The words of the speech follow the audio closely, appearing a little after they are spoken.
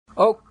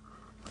Oh,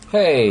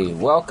 hey,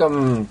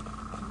 welcome.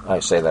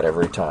 I say that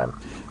every time.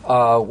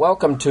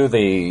 Welcome to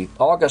the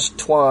August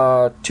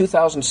 11th,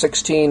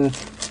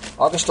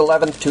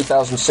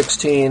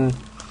 2016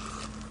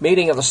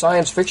 meeting of the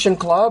Science Fiction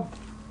Club.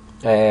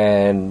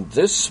 And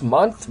this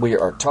month we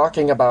are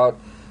talking about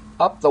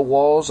Up the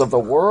Walls of the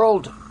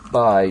World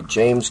by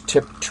James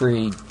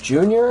Tiptree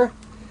Jr.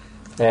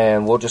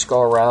 And we'll just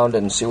go around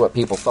and see what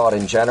people thought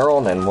in general,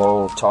 and then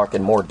we'll talk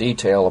in more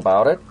detail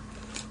about it.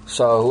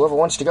 So whoever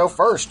wants to go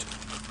first.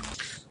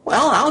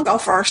 Well, I'll go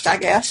first, I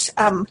guess.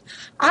 I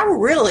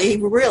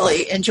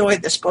really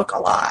enjoyed this book a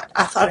lot.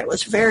 I thought it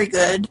was very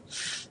good.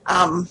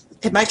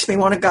 It makes me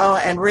want to go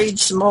and read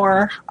some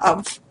more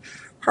of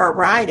her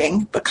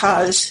writing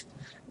because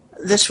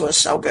this was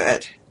so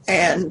good.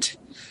 And,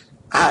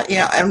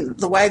 and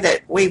the way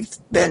that we've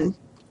been,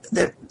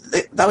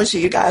 those of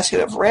you guys who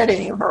have read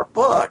any of her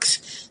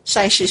books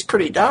say she's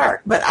pretty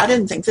dark, but I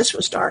didn't think this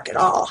was dark at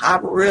all. I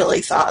really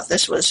thought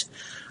this was,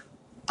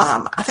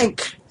 I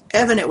think,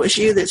 Evan, it was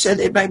you that said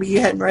that maybe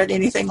you hadn't read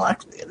anything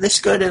like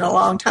this good in a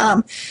long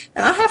time.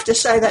 And I have to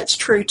say that's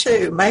true,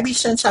 too. Maybe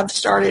since I've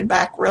started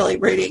back really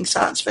reading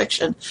science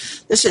fiction,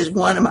 this is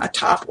one of my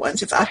top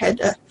ones. If I had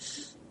to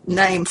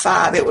name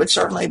 5, it would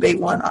certainly be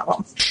one of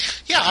them.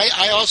 Yeah,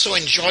 I also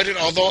enjoyed it,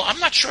 although I'm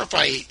not sure if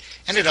I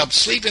ended up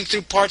sleeping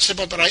through parts of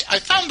it, but I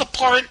found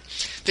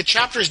the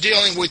chapters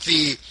dealing with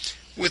the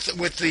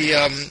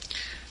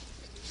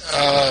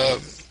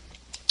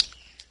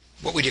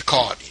what would you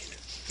call it?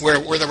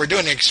 Where they were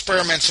doing the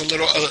experiments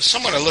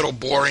somewhat a little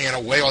boring in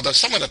a way, although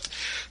some of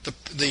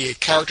the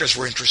characters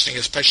were interesting,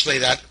 especially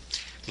that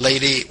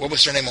lady, what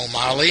was her name,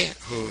 O'Malley,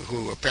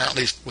 who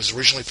apparently was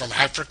originally from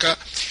Africa,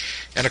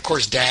 and of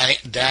course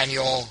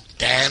Daniel.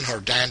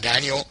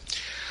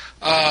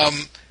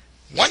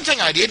 One thing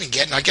I didn't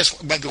get, and I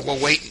guess maybe we'll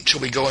wait until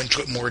we go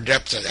into it more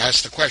depth to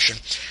ask the question,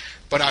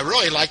 but I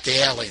really liked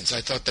the aliens. I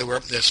thought they were,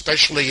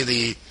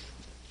 especially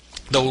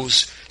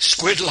those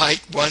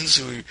squid-like ones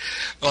who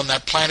on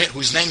that planet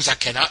whose names I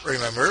cannot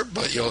remember,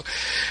 but you'll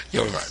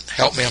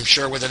help me, I'm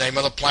sure, with the name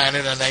of the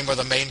planet and the name of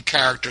the main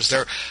characters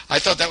there. I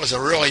thought that was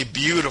a really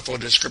beautiful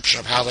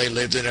description of how they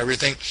lived and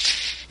everything.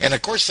 And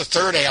of course the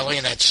third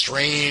alien, that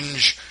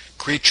strange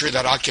creature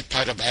that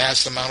occupied a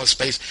vast amount of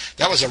space,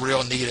 that was a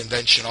real neat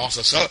invention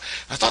also. So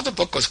I thought the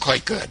book was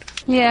quite good.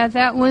 Yeah,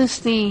 that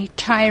was the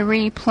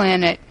Tyree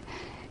planet,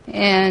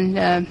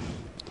 and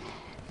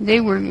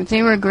they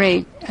were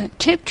great.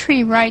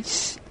 Tiptree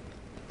writes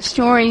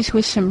stories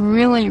with some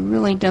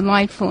really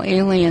delightful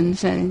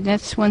aliens, and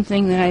that's one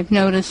thing that I've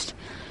noticed.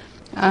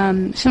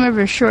 Some of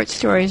her short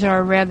stories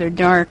are rather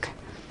dark,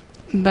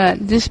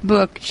 but this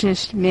book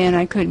just, man,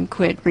 I couldn't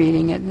quit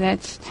reading it.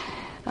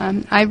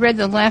 I read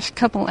the last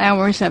couple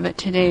hours of it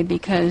today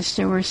because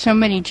there were so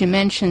many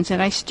dimensions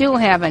that I still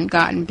haven't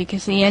gotten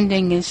because the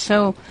ending is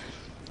so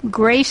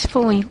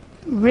gracefully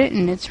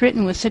written. It's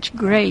written with such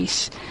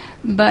grace,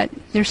 but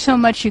there's so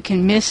much you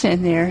can miss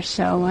in there,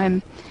 so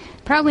I'm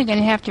probably going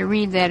to have to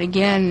read that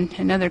again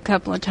another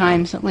couple of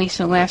times, at least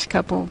the last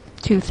couple,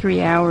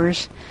 2-3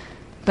 hours.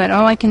 But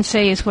all I can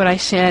say is what I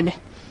said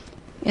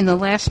in the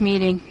last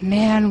meeting.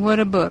 Man, what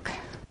a book.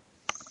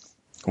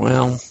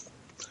 Well,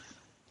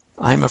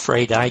 I'm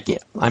afraid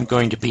I'm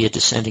going to be a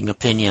dissenting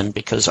opinion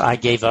because I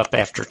gave up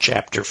after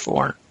chapter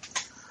 4.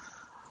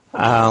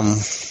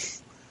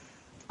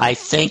 I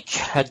think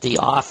had the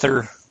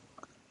author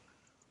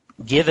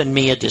given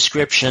me a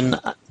description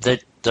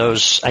that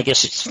those, I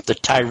guess it's the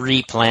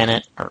Tyree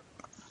planet,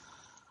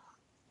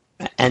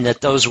 and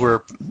that those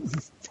were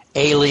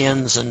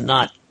aliens and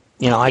not,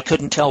 I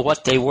couldn't tell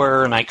what they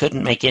were and I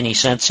couldn't make any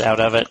sense out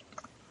of it.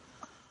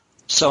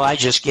 So I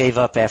just gave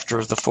up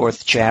after the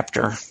 4th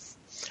chapter.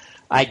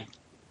 I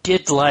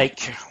did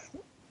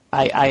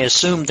I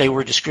assumed they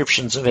were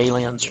descriptions of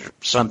aliens or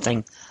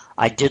something.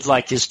 I did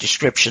like his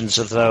descriptions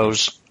of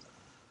those,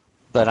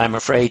 but I'm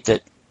afraid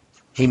that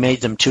he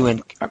made them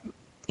too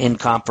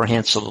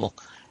incomprehensible.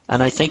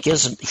 And I think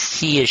isn't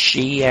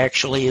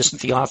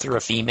the author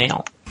a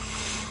female?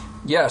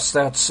 Yes,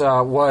 that's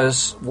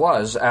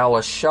was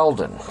Alice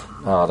Sheldon.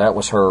 That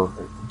was her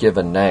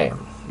given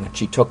name.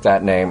 She took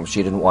that name.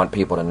 She didn't want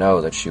people to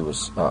know that she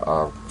was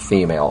a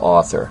female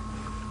author.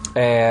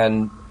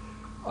 And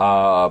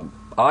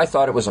I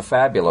thought it was a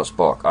fabulous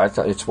book. I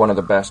thought it's one of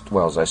the best.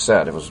 Well, as I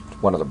said, it was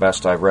one of the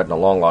best I've read in a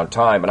long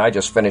time. And I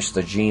just finished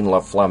the Jean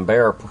Le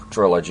Flambert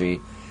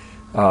trilogy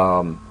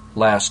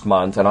last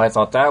month, and I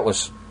thought that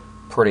was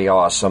pretty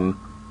awesome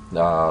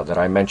that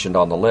I mentioned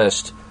on the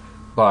list.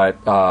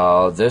 But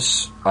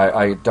this,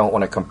 I don't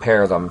want to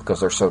compare them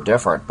because they're so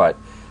different, but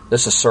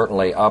this is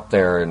certainly up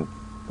there in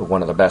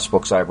one of the best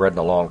books I've read in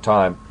a long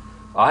time.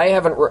 I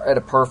haven't read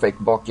a perfect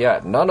book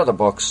yet. None of the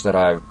books that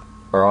are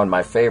on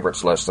my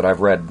favorites list that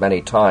I've read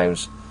many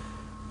times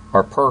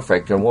are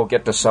perfect, and we'll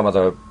get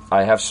to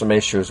I have some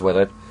issues with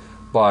it,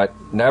 but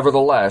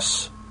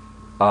nevertheless,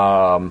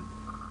 I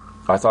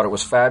thought it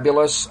was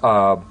fabulous.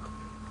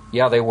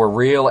 Yeah, they were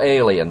real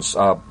aliens.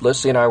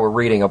 Lizzie and I were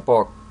reading a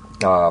book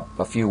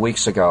a few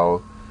weeks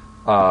ago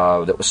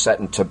that was set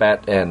in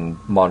Tibet and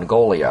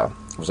Mongolia,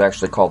 was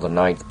actually called The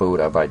Ninth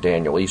Buddha by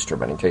Daniel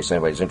Easterman, in case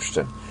anybody's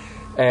interested.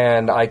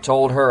 And I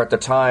told her at the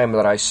time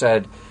that I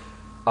said,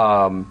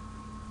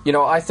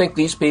 I think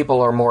these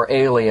people are more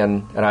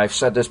alien, and I've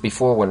said this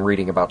before when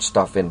reading about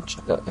stuff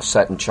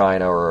set in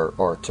China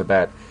or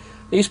Tibet.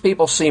 These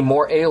people seem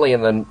more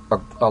alien than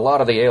a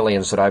lot of the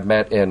aliens that I've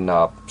met in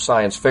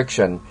science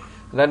fiction.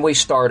 And then we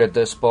started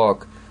this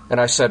book, and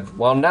I said,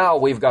 well, now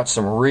we've got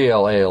some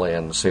real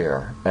aliens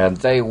here. And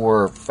they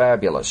were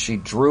fabulous. She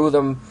drew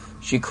them.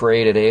 She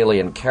created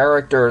alien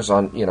characters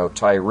on,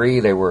 Tyree.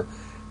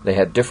 They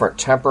had different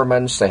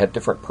temperaments. They had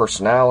different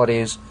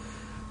personalities.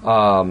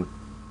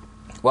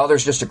 Well,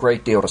 there's just a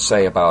great deal to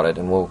say about it,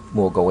 and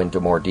we'll go into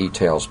more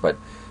details. But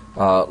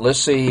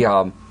Lissy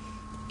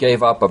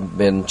gave up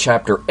in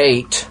Chapter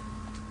 8,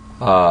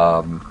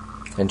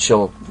 and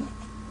she'll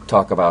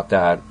talk about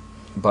that.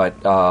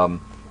 But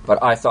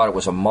I thought it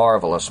was a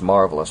marvelous,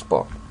 marvelous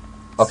book.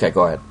 Okay,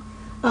 go ahead.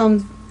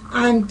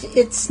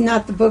 It's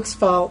not the book's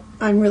fault.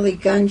 I'm really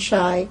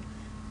gun-shy.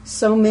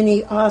 So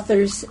many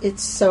authors,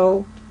 it's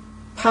so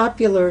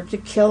popular to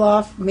kill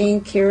off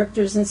main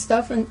characters and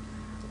stuff, and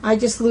I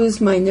just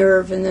lose my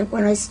nerve. And then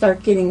when I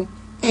start getting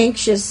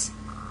anxious,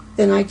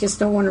 then I just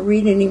don't want to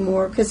read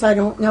anymore because I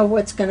don't know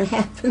what's going to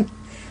happen.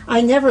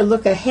 I never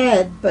look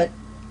ahead, but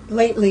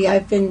lately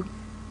I've been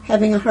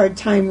having a hard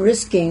time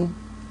risking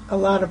a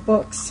lot of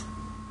books.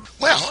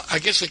 Well, I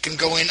guess we can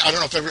go in. I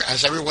don't know if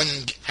has everyone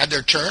had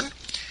their turn?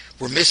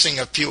 We're missing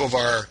a few of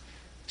our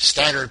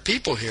standard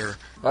people here.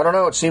 I don't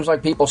know. It seems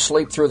like people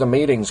sleep through the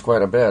meetings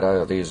quite a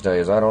bit these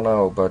days. I don't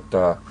know, but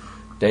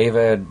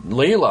David,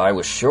 Leela, I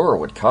was sure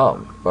would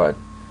come, but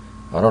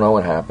I don't know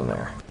what happened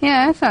there.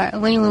 Yeah, I thought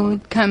Leela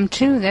would come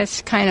too.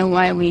 That's kind of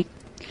why we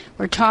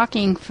were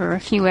talking for a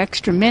few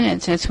extra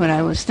minutes. That's what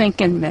I was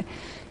thinking. But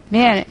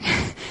man,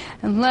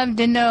 I'd love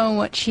to know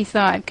what she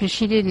thought because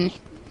she didn't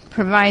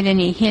provide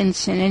any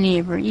hints in any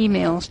of her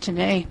emails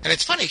today. And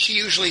it's funny, she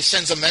usually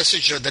sends a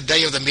message the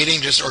day of the meeting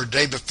or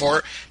day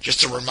before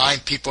just to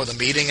remind people of the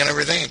meeting and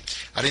everything.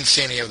 I didn't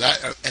see any of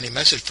that, any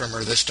message from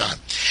her this time.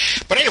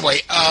 But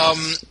anyway, I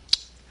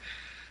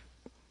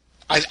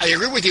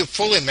agree with you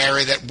fully,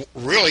 Mary, that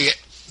really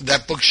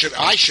that book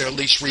I should at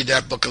least read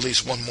that book at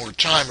least one more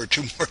time or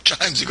two more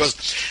times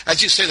because,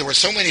 as you say, there were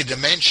so many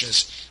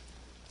dimensions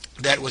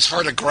that it was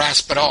hard to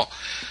grasp at all.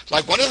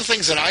 Like one of the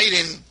things that I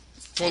didn't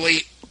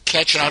fully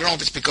catch, and I don't know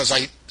if it's because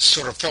I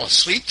sort of fell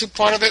asleep to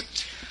part of it,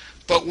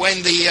 but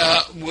when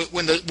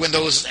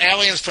those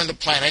aliens from the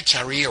planet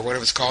Tari or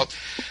whatever it's called,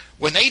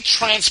 when they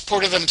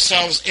transported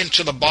themselves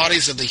into the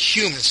bodies of the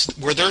humans,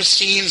 were there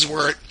scenes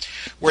where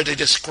they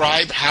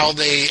describe how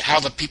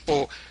the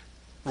people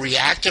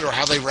reacted or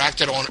how they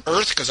reacted on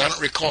Earth? Because I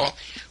don't recall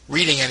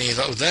reading any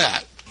of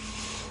that.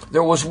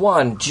 There was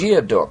one.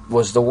 Geoduck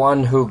was the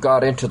one who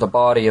got into the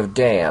body of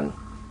Dan.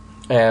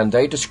 And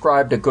they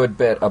described a good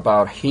bit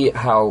about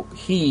how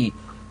he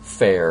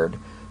fared.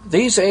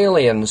 These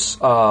aliens,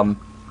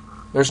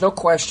 there's no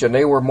question,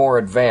 they were more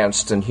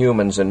advanced than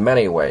humans in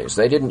many ways.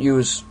 They didn't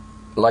use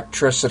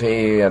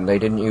electricity, and they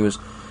didn't use,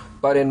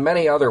 but in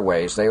many other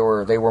ways, they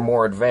were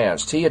more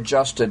advanced. He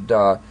adjusted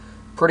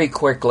pretty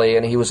quickly,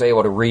 and he was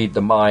able to read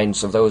the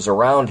minds of those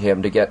around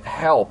him to get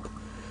help,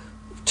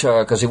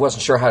 because he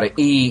wasn't sure how to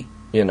eat,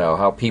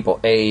 how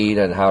people ate,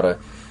 and how to.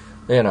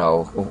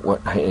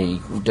 He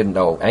didn't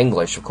know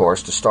English, of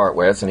course, to start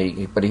with,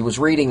 but he was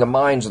reading the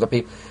minds of the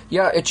people.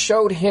 Yeah, it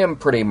showed him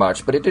pretty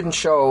much, but it didn't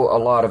show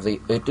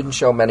it didn't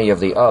show many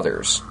of the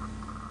others.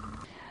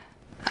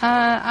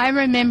 I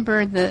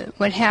remember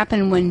what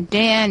happened when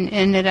Dan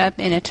ended up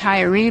in a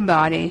Tyree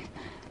body.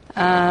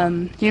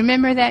 Do you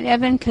remember that,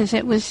 Evan? Because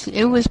it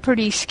was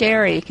pretty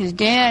scary. Because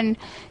Dan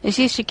is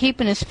used to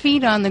keeping his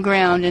feet on the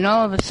ground, and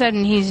all of a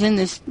sudden he's in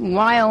this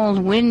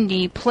wild,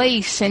 windy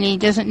place, and he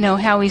doesn't know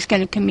how he's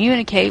going to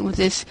communicate with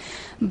this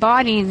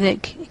body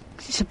that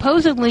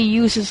supposedly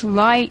uses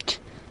light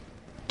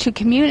to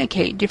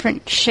communicate,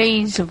 different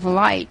shades of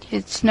light.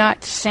 It's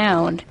not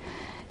sound,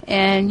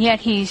 and yet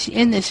he's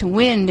in this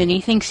wind, and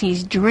he thinks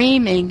he's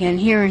dreaming, and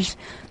hears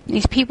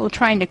these people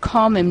trying to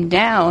calm him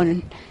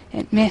down.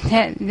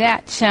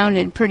 That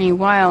sounded pretty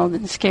wild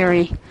and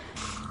scary.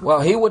 Well,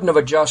 he wouldn't have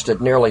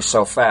adjusted nearly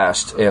so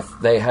fast if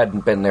they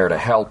hadn't been there to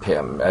help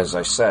him. As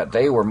I said,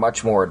 they were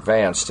much more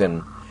advanced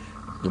in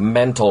the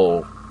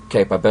mental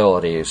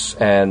capabilities,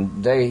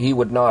 and he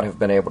would not have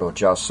been able to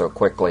adjust so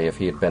quickly if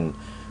he had been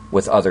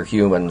with other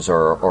humans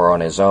or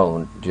on his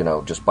own,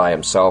 just by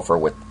himself or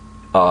with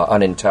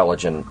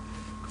unintelligent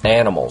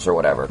animals or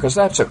whatever. Because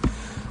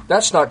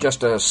that's not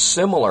just a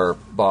similar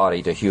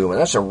body to human.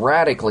 That's a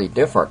radically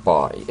different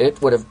body. It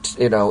would have,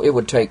 it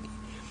would take,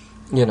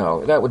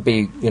 that would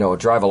be,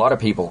 drive a lot of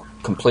people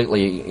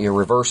completely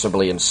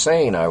irreversibly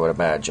insane, I would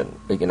imagine,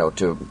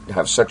 to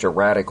have such a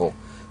radical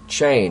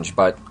change.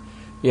 But,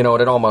 it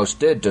almost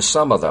did to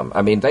some of them.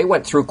 I mean, they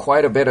went through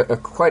quite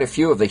a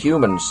few of the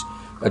humans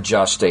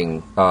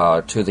adjusting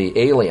to the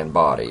alien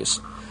bodies.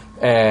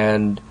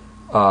 And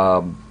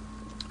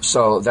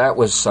so that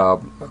was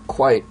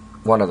quite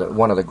one of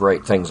the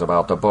great things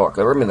about the book.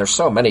 I mean, there's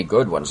so many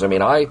good ones. I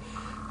mean, I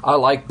I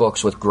like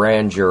books with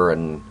grandeur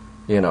and,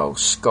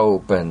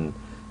 scope, and,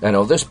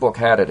 this book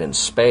had it in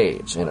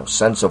spades,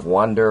 sense of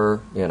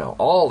wonder,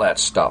 all that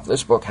stuff.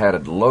 This book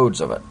had loads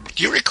of it.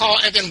 Do you recall,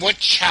 Evan, what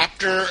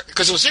chapter?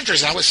 Because it was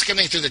interesting. I was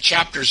skimming through the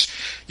chapters,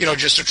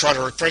 just to try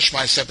to refresh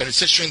myself. And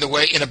it's interesting the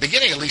way, in the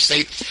beginning at least,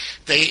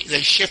 they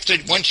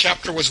shifted. One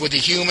chapter was with the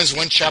humans.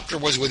 One chapter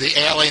was with the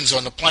aliens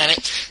on the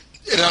planet.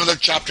 Another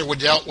chapter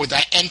dealt with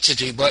that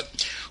entity.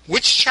 But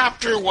which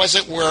chapter was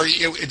it where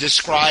it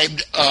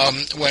described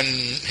when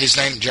his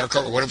name,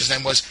 Jericho, or whatever his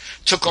name was,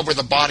 took over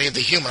the body of the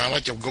human? I'd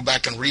like to go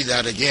back and read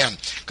that again,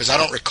 because I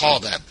don't recall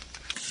that.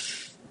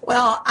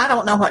 Well, I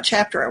don't know what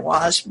chapter it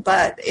was,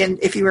 but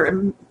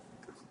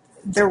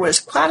there was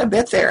quite a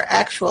bit there,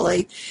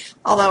 actually,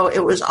 although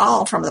it was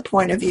all from the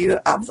point of view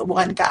of the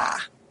one guy.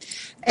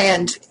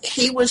 And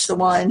he was the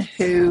one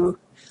who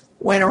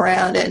went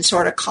around and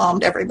sort of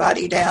calmed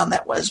everybody down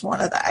that was one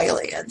of the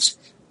aliens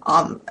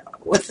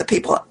with the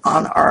people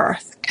on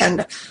Earth.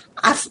 And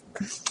I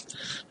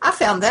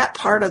found that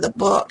part of the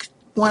book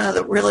one of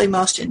the really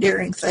most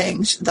endearing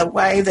things, the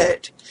way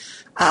that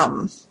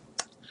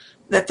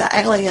that the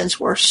aliens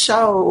were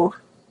so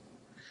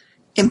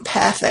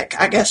empathic,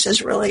 I guess,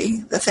 is really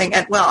the thing.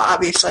 And, well,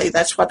 obviously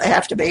that's what they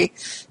have to be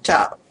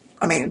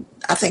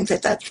I think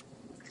that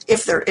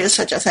if there is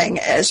such a thing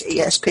as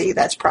ESP,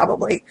 that's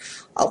probably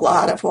a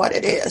lot of what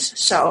it is.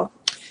 So,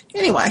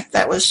 anyway,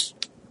 that was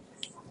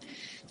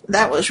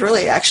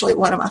really actually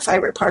one of my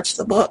favorite parts of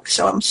the book.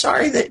 So I'm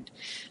sorry that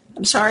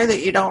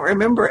you don't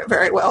remember it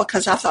very well,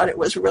 because I thought it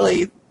was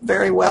really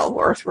very well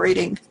worth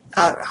reading.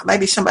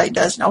 Maybe somebody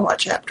does know what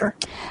chapter.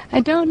 I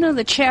don't know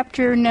the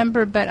chapter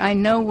number, but I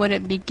know what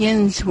it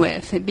begins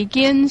with. It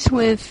begins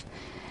with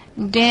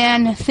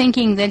Dan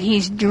thinking that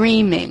he's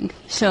dreaming.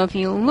 So if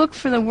you look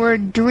for the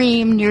word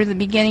dream near the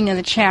beginning of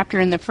the chapter,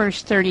 in the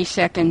first 30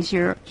 seconds,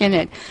 you're in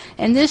it.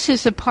 And this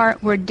is the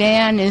part where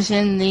Dan is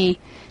in the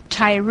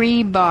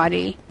Tyree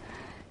body,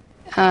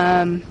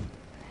 and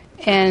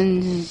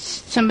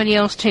somebody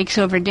else takes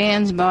over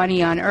Dan's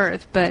body on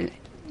Earth. But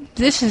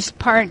this is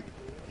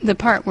the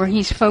part where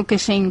he's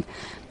focusing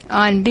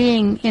on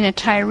being in a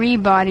Tyree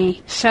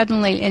body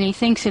suddenly, and he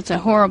thinks it's a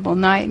horrible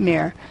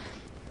nightmare.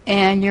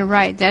 And you're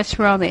right, that's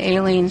where all the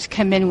aliens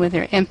come in with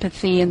their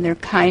empathy and their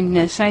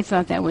kindness. I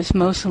thought that was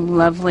most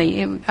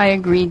lovely. I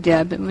agree,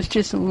 Deb. It was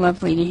just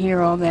lovely to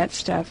hear all that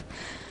stuff.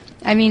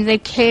 I mean, they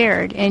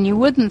cared, and you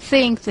wouldn't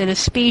think that a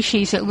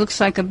species that looks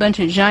like a bunch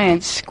of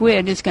giant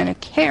squid is going to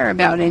care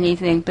about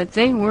anything, but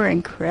they were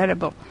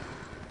incredible.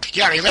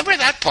 Yeah, I remember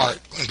that part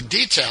in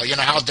detail,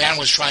 how Dan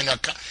was trying to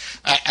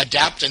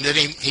adapt, and then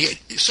he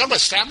sort of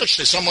established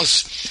this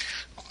almost,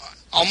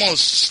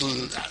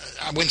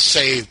 I wouldn't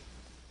say,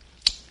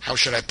 how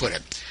should I put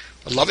it,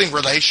 a loving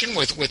relation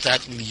with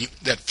that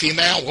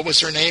female. What was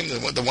her name?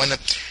 The one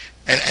that,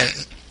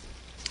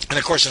 and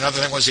of course another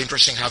thing was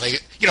interesting how they,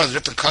 the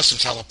different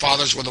customs, how the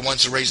fathers were the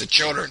ones who raised the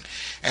children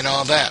and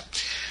all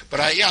that. But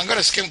I'm going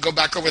to go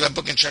back over that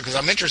book and check, because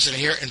I'm interested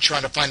here in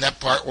trying to find that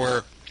part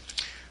where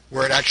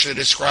it actually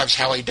describes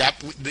how he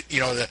adapted,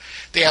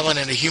 the alien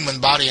in the human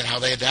body and how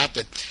they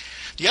adapted.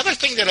 The other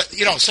thing that,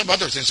 some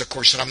other things, of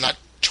course, that I'm not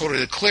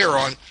totally clear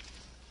on.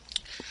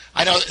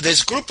 I know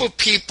this group of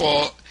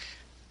people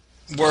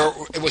where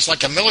it was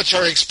like a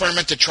military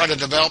experiment to try to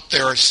develop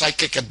their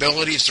psychic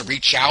abilities to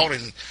reach out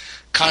and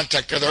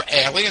contact other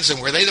aliens,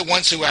 and were they the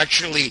ones who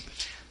actually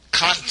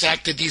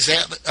contacted these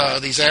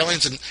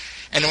aliens? And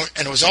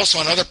it was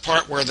also another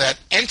part where that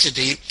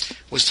entity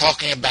was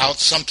talking about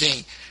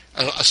something,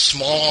 a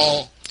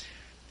small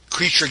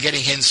creature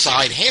getting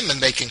inside him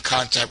and making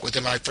contact with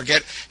him. And I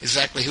forget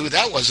exactly who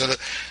that was.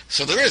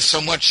 So there is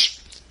so much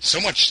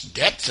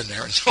depth in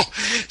there, and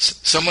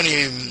so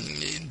many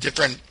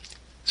different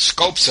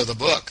scopes of the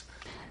book.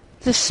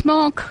 The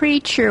small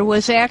creature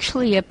was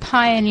actually a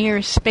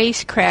Pioneer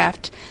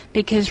spacecraft,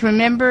 because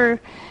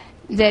remember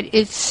that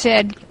it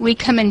said, "We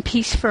come in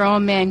peace for all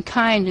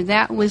mankind."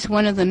 That was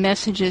one of the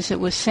messages that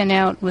was sent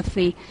out with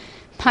the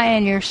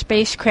Pioneer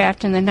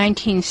spacecraft in the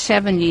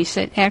 1970s,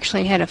 that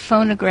actually had a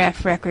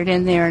phonograph record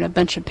in there and a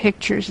bunch of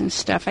pictures and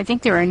stuff. I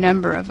think there are a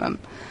number of them,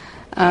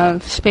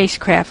 of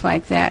spacecraft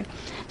like that.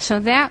 So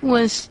that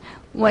was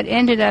what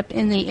ended up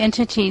in the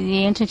entity.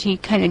 The entity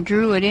kind of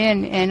drew it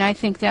in, and I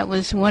think that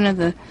was one of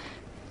the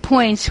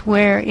points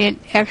where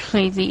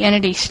the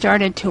entity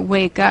started to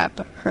wake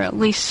up, or at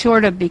least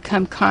sort of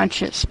become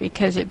conscious,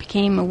 because it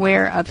became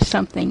aware of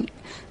something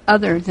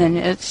other than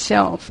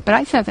itself. But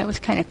I thought that was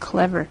kind of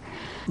clever.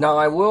 Now,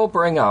 I will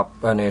bring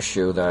up an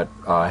issue that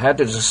I had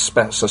to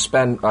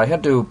suspend. I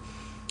had to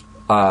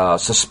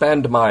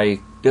suspend my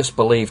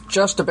disbelief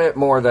just a bit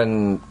more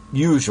than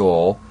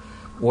usual,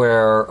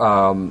 where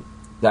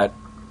that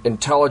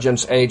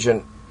intelligence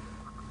agent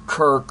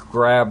Kirk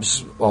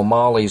grabs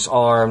O'Malley's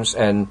arms,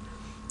 and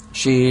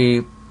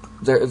she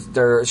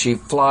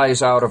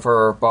flies out of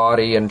her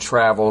body and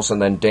travels,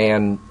 and then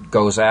Dan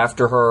goes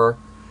after her.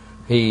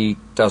 He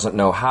doesn't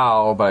know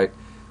how, but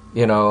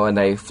and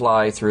they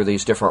fly through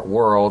these different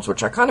worlds,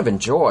 which I kind of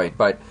enjoyed,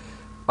 but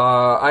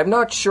I'm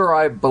not sure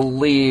I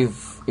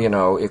believe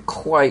it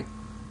quite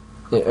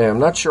I'm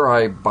not sure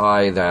I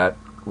buy that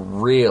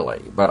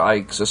really, but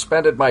I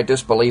suspended my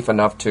disbelief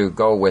enough to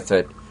go with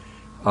it,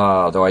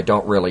 though I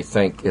don't really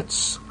think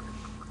it's,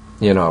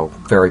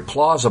 very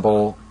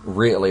plausible,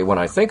 really, when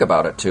I think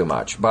about it too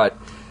much. But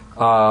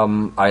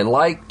I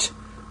liked,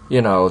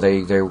 they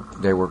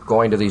were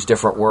going to these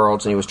different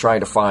worlds, and he was trying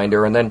to find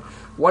her. And then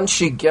once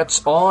she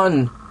gets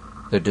on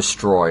the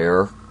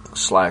destroyer /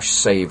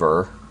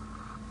 saver,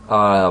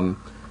 and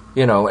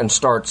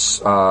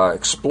starts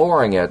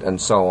exploring it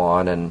and so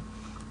on, and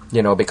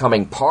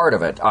becoming part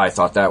of it, I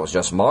thought that was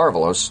just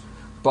marvelous.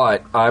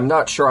 But I'm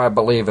not sure I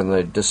believe in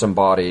the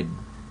disembodied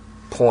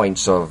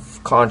points of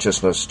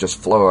consciousness just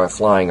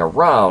flying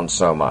around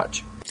so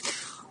much.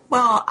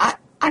 Well,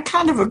 I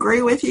kind of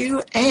agree with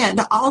you,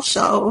 and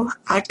also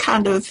I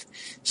kind of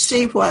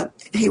see what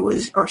he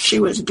was or she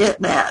was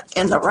getting at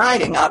in the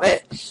writing of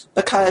it,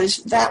 because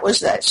that was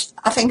that.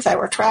 I think they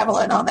were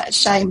traveling on that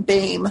same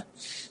beam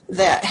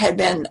that had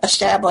been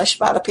established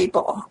by the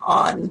people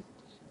on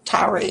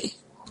Tyree.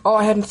 Oh,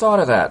 I hadn't thought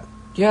of that.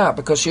 Yeah,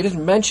 because she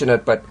didn't mention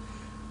it, but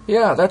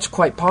yeah, that's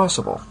quite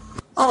possible.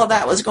 All of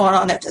that was going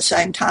on at the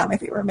same time,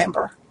 if you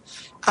remember.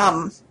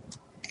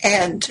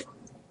 And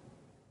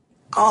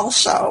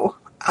also,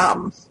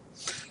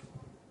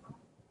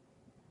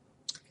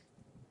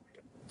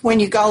 when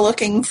you go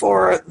looking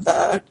for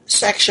the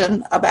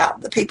section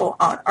about the people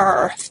on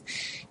Earth,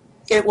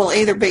 it will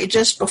either be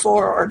just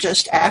before or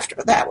just after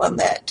that one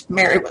that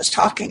Mary was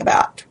talking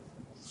about.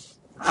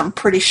 I'm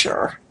pretty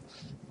sure.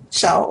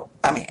 So,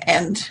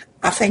 and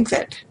I think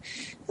that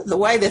the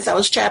way that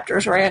those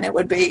chapters ran, it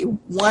would be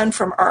one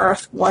from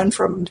Earth, one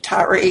from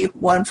Tyree,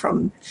 one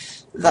from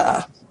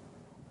the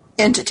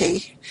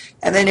entity,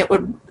 and then it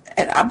would,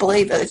 and I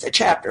believe that the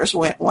chapters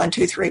went 1,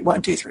 2, 3,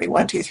 1, 2, 3,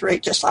 1, 2, 3,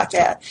 just like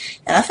that.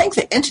 And I think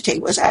the entity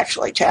was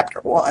actually chapter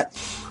 1.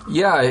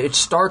 Yeah, it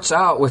starts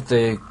out with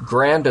the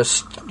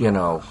grandest,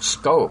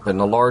 scope and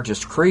the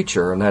largest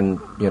creature, and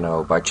then,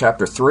 by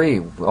chapter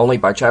 3, only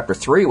by chapter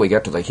 3 we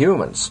get to the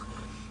humans.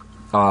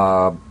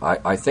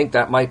 I think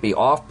that might be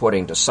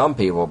off-putting to some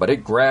people, but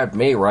it grabbed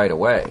me right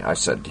away. I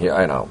said,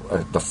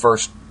 the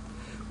first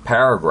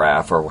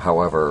paragraph or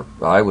however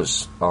I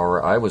was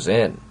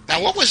in.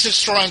 Now, what was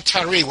destroying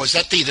Tyree? Was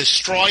that the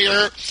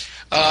destroyer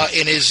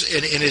in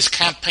his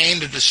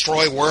campaign to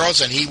destroy worlds,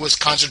 and he was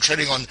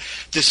concentrating on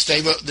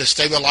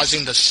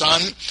destabilizing the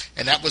sun,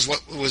 and that was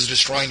what was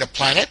destroying the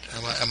planet?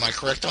 Am I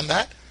correct on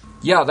that?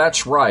 Yeah,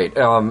 that's right.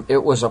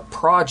 It was a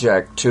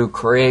project to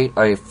create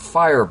a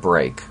fire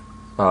break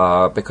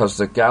because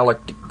the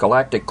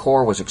galactic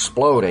core was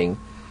exploding,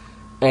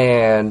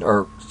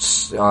 I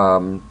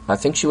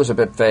think she was a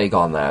bit vague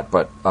on that,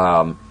 but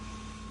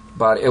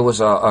it was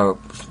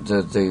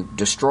the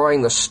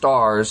destroying the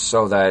stars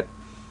so that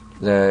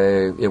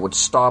it would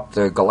stop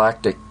the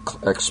galactic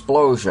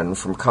explosion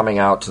from coming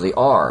out to the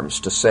arms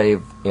to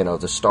save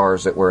the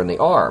stars that were in the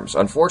arms.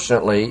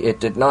 Unfortunately,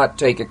 it did not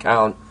take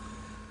account.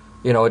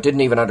 It didn't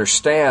even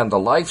understand the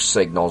life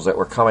signals that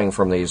were coming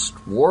from these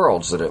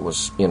worlds that it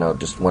was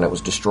just when it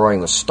was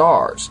destroying the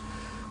stars.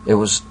 It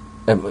was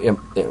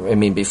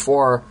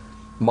before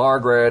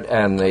Margaret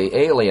and the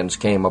aliens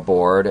came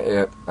aboard,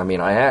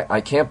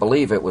 I can't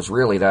believe it was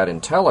really that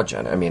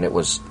intelligent. It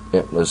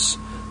was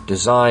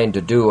designed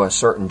to do a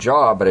certain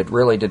job, but it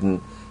really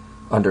didn't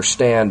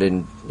understand,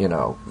 and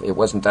it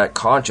wasn't that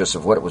conscious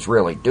of what it was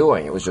really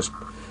doing. It was just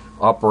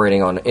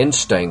operating on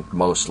instinct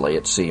mostly,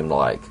 it seemed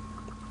like.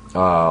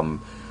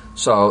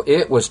 So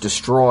it was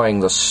destroying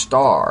the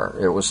star.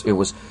 It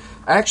was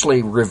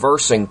actually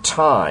reversing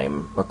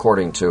time,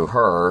 according to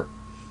her.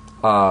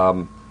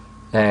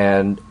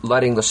 And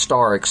letting the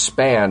star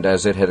expand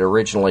as it had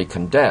originally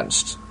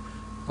condensed,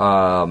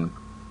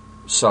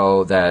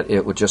 so that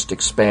it would just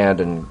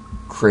expand and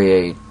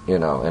create,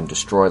 and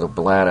destroy the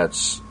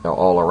planets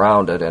all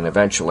around it, and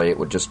eventually it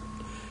would just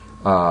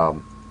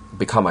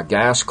become a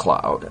gas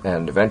cloud.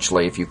 And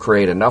eventually, if you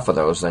create enough of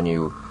those, then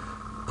you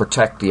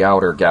protect the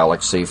outer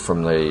galaxy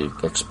from the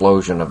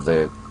explosion of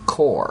the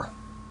core.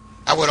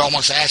 I would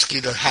almost ask you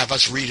to have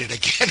us read it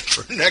again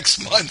for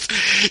next month.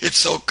 It's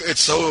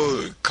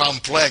so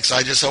complex.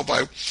 I just hope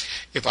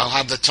if I'll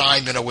have the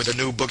time, with a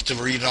new book to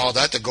read and all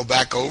that, to go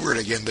back over it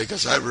again,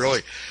 because I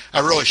really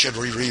should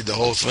reread the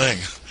whole thing.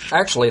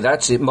 Actually,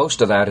 that's it.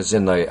 Most of that is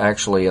in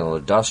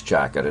the dust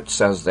jacket. It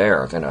says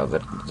there,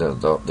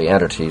 that the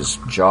entity's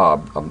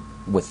job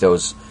with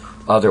those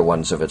other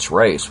ones of its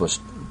race was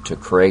to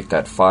create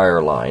that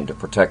fire line to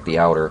protect the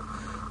outer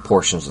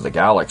portions of the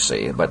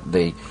galaxy,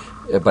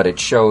 but it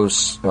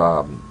shows,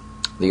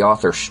 the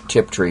author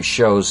Tiptree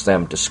shows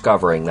them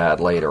discovering that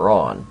later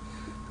on,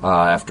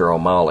 after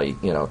O'Malley,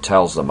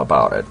 tells them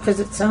about it. Because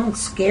it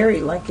sounds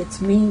scary, like it's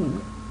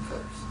mean.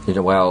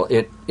 Well,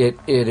 it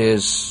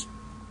is.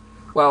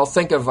 Well,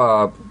 think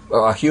of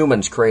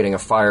humans creating a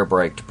fire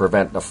break to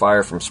prevent the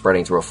fire from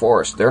spreading through a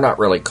forest. They're not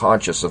really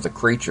conscious of the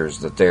creatures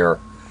that they're,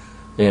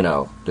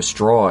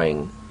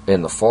 destroying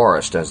in the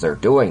forest as they're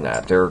doing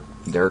that.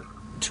 They're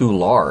too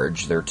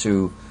large. They're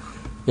too.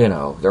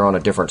 They're on a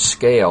different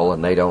scale,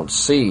 and they don't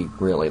see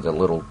really the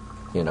little,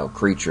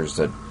 creatures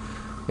that,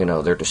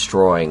 they're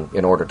destroying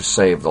in order to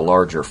save the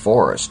larger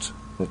forest.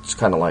 It's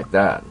kind of like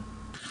that.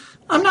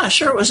 I'm not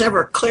sure it was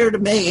ever clear to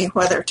me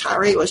whether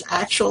Tyree was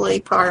actually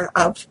part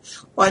of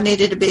what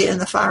needed to be in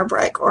the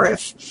firebreak, or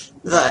if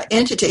the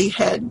entity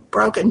had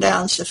broken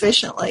down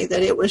sufficiently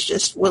that it was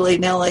just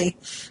willy-nilly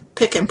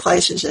picking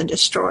places and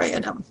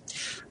destroying them.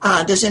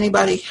 Does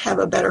anybody have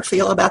a better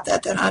feel about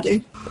that than I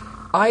do?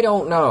 I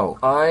don't know.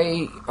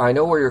 I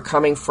know where you're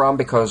coming from,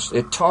 because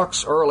it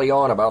talks early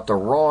on about the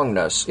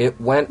wrongness. It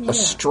went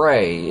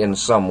astray in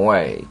some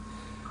way.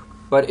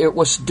 But it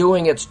was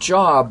doing its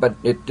job, but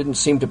it didn't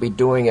seem to be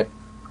doing it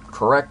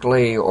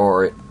correctly,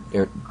 or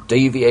it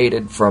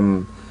deviated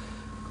from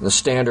the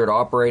standard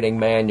operating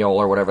manual,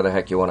 or whatever the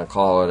heck you want to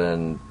call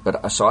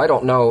it. So I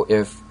don't know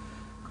if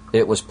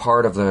it was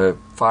part of the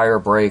fire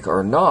break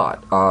or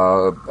not.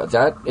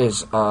 That is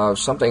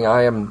something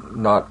I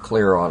am not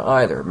clear on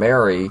either.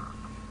 Mary,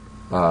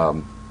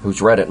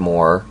 who's read it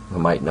more, who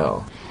might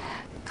know.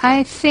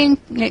 I think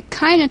it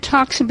kind of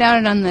talks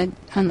about it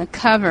on the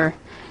cover,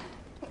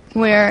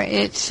 where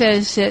it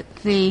says that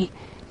the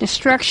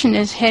destruction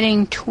is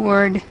heading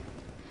toward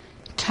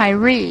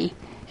Tyree,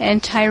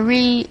 and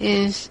Tyree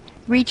is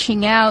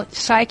reaching out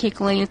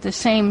psychically at the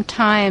same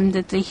time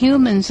that the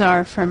humans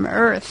are from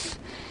Earth,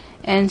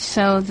 and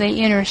so they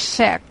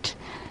intersect,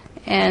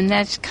 and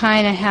that's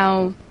kind of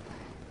how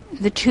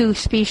the two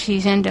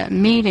species end up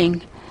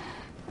meeting.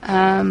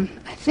 I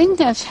think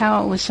that's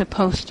how it was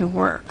supposed to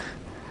work,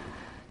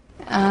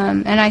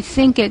 and I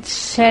think it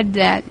said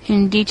that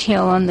in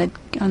detail on the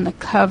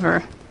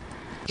cover.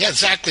 Yeah,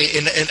 exactly,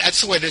 and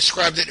that's the way I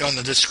described it on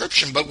the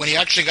description. But when you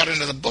actually got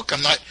into the book,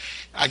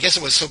 I guess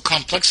it was so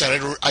complex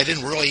that I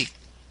didn't really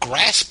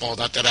grasp all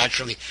that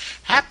actually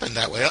happened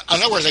that way. In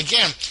other words,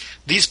 again,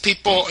 these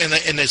people in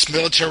this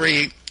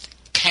military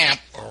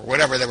camp or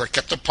whatever, they were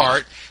kept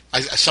apart,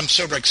 some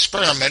sort of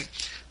experiment.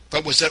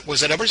 But was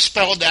it ever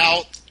spelled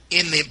out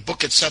in the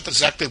book itself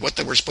exactly what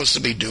they were supposed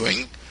to be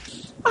doing?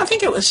 I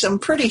think it was some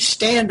pretty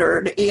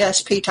standard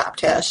ESP type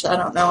tests. I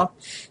don't know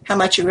how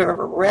much you've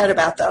ever read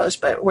about those,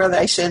 but where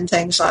they send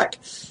things like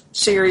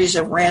series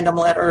of random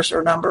letters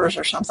or numbers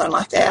or something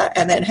like that,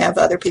 and then have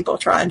other people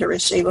trying to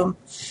receive them,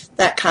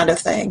 that kind of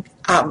thing.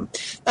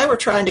 They were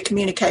trying to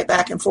communicate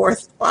back and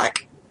forth,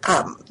 like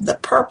the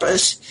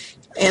purpose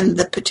in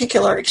the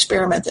particular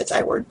experiment that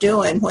they were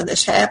doing when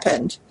this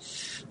happened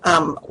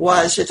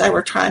was that they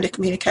were trying to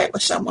communicate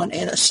with someone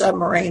in a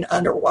submarine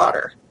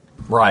underwater.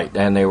 Right,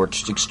 and they were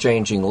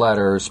exchanging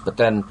letters, but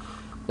then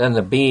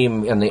the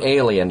beam and the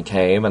alien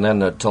came, and then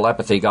the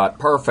telepathy got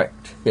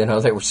perfect. They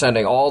were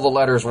sending all the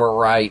letters were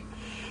right,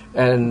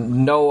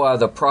 and Noah,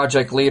 the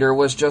project leader,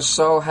 was just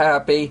so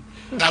happy.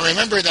 Now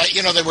remember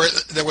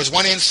that there was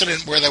one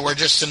incident where they were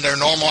just in their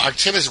normal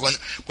activities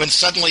when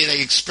suddenly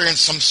they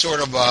experienced some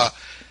sort of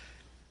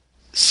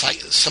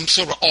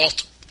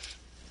alt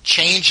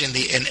change in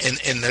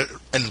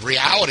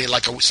reality,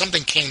 like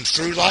something came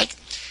through,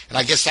 and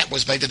I guess that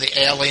was maybe the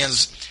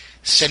aliens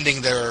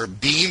sending their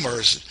beam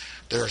or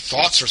their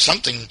thoughts or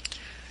something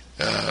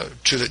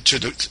to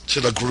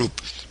the group.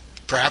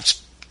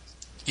 Perhaps,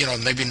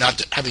 maybe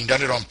not having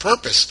done it on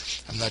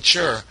purpose. I'm not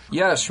sure.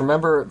 Yes,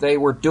 remember they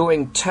were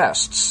doing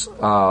tests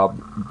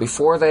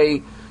before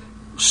they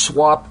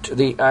swapped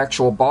the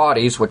actual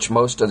bodies, which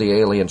most of the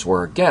aliens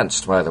were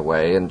against, by the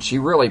way. And she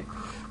really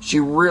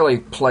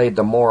played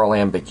the moral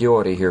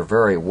ambiguity here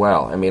very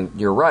well. I mean,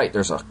 you're right.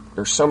 There's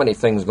so many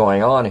things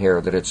going on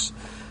here that it's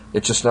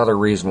just another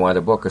reason why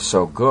the book is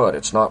so good.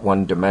 It's not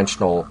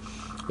one-dimensional,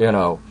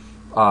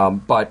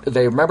 but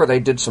they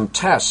did some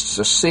tests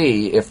to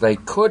see if they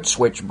could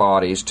switch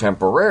bodies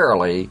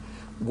temporarily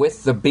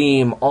with the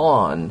beam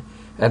on,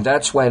 and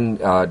that's when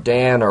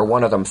Dan or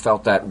one of them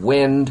felt that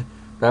wind.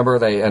 Remember,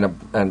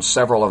 and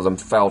several of them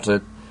felt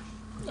it.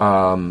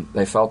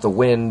 They felt the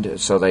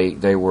wind, so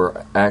they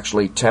were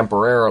actually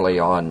temporarily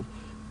on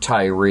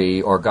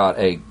Tyree, or got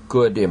a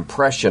good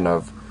impression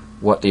of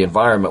what the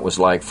environment was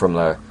like from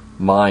the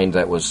mind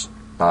that was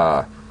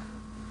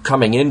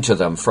coming into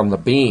them from the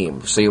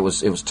beam. See, it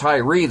was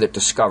Tyree that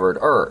discovered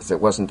Earth. It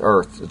wasn't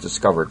Earth that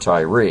discovered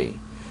Tyree,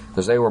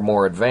 because they were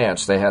more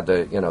advanced. They had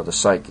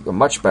the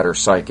much better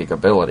psychic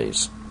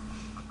abilities.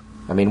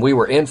 I mean, we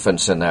were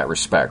infants in that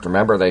respect.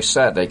 Remember, they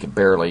said they could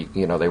barely.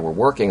 They were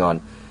working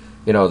on,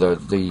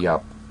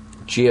 the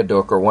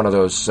Geoduke or one of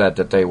those said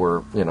that they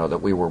were,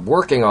 that we were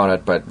working on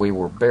it, but we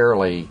were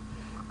barely,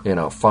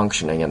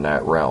 functioning in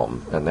that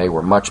realm, and they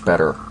were much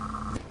better.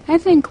 I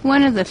think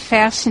one of the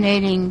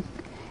fascinating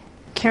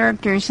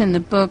characters in the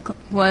book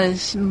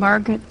was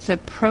Margaret the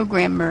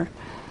Programmer.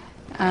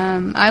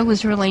 I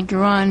was really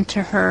drawn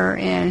to her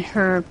and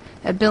her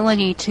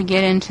ability to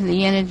get into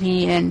the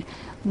entity, and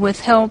with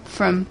help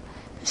from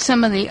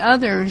some of the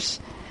others,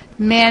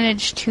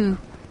 managed to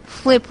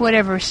flip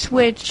whatever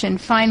switch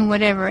and find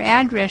whatever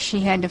address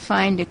she had to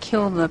find to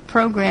kill the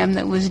program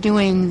that was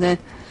doing the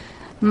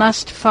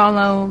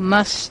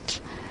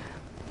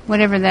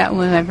whatever that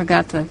was, I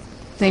forgot the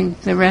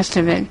rest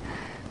of it.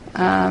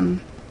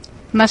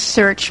 Must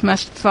search,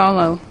 must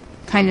follow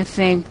kind of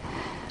thing.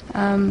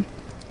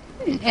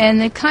 and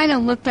they kind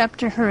of looked up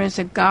to her as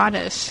a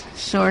goddess,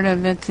 sort of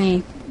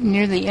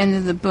near the end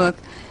of the book.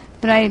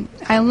 But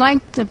I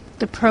liked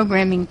the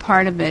programming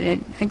part of it.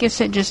 I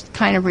guess it just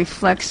kind of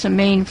reflects the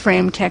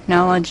mainframe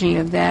technology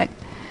of that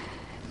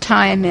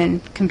time in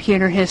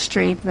computer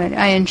history. But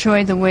I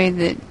enjoyed the way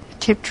that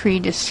Tiptree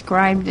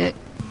described it.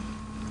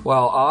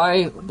 Well,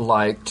 I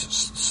liked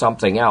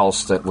something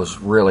else that was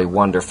really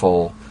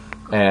wonderful,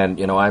 and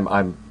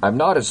I'm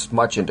not as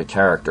much into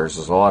characters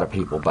as a lot of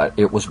people, but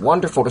it was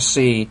wonderful to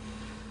see,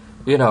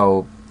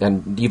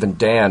 and even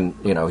Dan,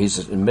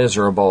 he's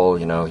miserable,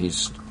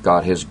 he's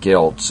got his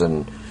guilt,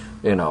 and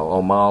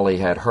O'Malley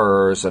had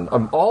hers, and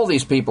all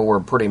these people were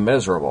pretty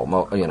miserable,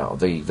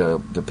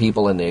 the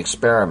people in the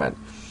experiment.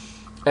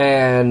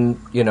 And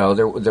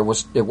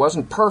it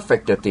wasn't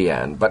perfect at the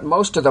end, but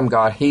most of them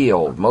got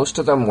healed. Most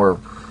of them were,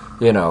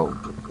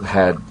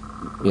 had,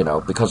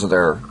 because of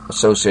their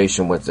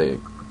association with the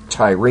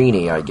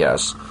Tyrene, I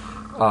guess,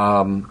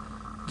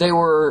 they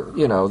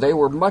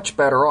were much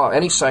better off.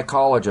 Any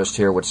psychologist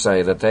here would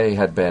say that they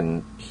had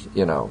been,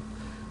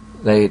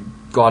 they'd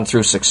gone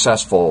through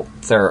successful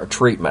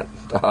treatment.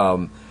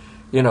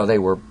 They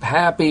were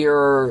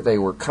happier. They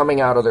were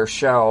coming out of their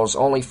shells.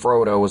 Only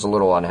Frodo was a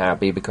little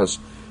unhappy because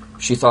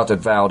she thought that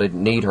Val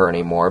didn't need her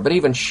anymore. But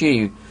even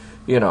she,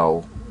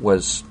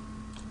 was,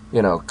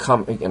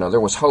 there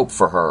was hope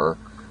for her.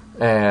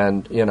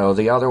 And,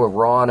 the other,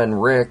 Ron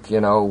and Rick,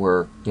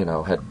 were,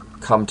 had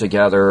come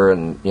together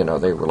and,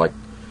 they were like,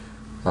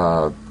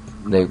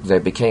 they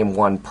became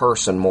one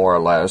person more or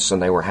less,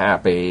 and they were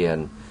happy,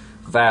 and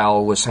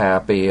Val was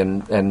happy,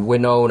 and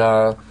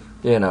Winona,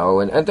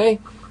 and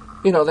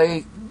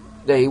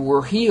they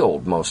were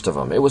healed, most of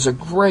them. It was a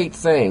great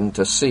thing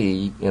to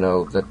see,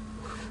 that,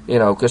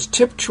 because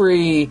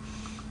Tiptree,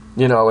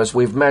 as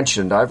we've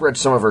mentioned, I've read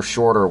some of her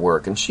shorter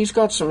work, and she's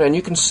got some, and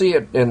you can see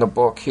it in the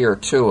book here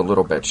too a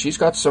little bit. She's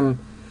got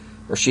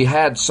she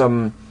had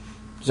some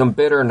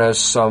bitterness,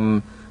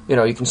 some,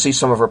 you can see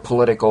some of her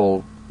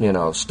political,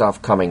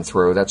 stuff coming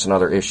through. That's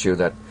another issue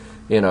that,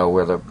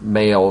 where the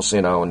males,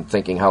 and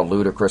thinking how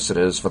ludicrous it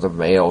is for the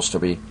males to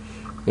be,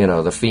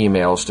 the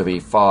females to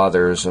be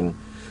fathers, and,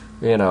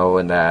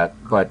 and that.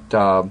 But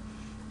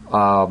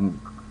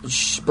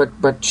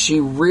she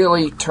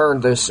really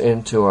turned this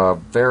into a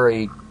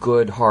very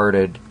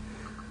good-hearted,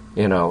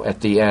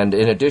 at the end,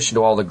 in addition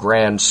to all the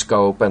grand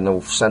scope and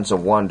the sense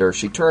of wonder,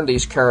 she turned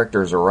these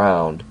characters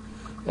around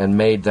and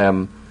made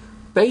them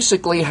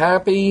basically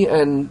happy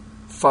and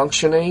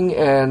functioning,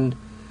 and,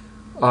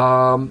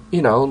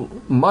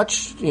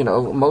 most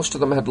of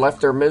them had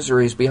left their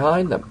miseries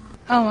behind them.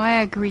 Oh,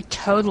 I agree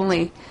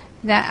totally.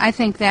 I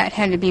think that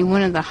had to be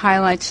one of the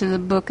highlights of the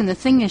book, and the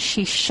thing is,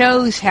 she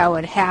shows how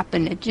it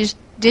happened. It just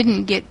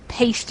didn't get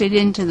pasted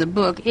into the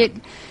book.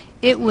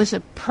 It was a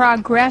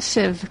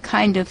progressive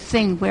kind of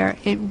thing where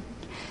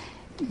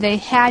they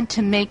had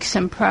to make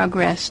some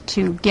progress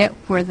to get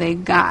where they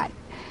got.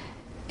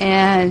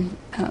 And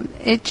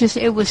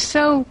it was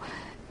so,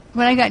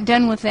 when I got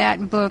done with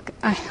that book,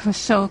 I was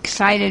so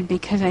excited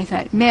because I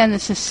thought, man,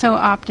 this is so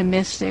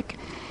optimistic.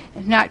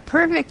 Not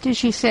perfect, as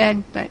she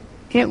said, but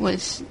it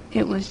was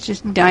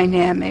just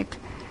dynamic.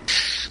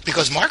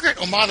 Because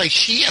Margaret O'Malley,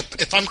 she,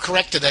 if I'm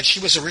correct in that, she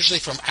was originally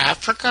from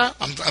Africa.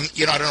 I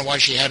don't know why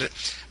she had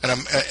an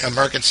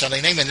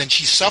American-sounding name, and then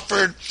she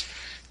suffered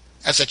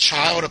as a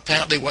child.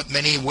 Apparently, what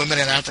many women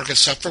in Africa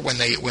suffer when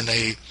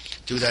they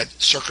do that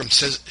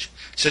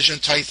circumcision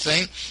type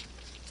thing,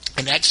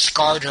 and that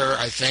scarred her,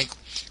 I think,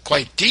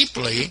 quite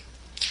deeply.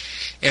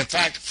 In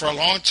fact, for a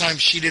long time,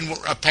 she didn't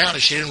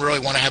really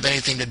want to have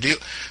anything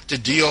to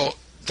deal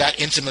that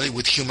intimately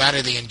with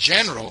humanity in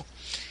general.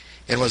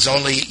 It was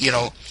only,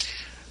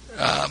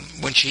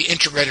 when she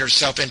integrated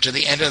herself into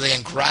the entity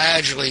and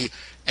gradually,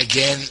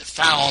 again,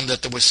 found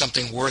that there was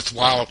something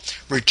worthwhile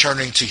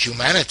returning to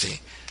humanity.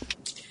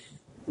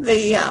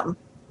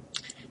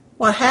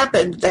 What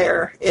happened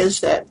there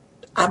is that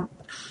I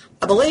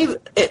believe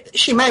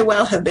she may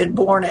well have been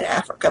born in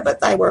Africa,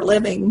 but they were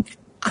living,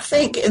 I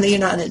think, in the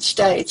United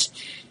States,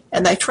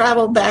 and they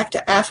traveled back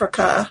to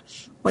Africa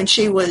when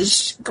she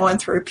was going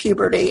through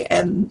puberty,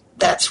 and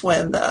that's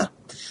when the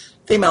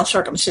female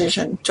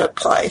circumcision took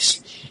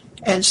place.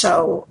 And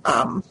so,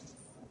 and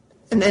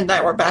then they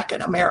were back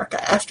in America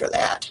after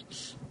that.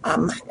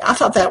 I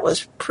thought that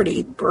was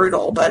pretty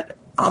brutal, but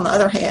on the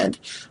other hand,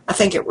 I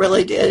think it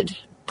really did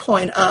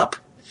point up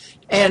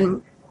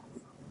and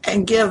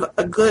give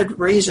a good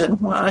reason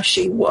why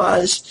she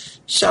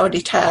was so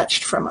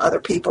detached from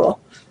other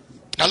people.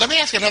 Now, let me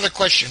ask another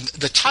question.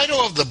 The title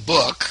of the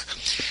book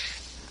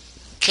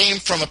came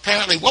from,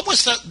 apparently, what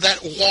was that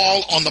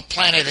wall on the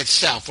planet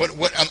itself?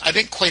 What I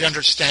didn't quite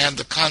understand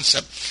the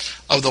concept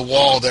of the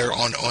wall there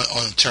on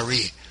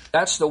Tari.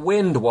 That's the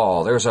wind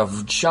wall. There's a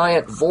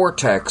giant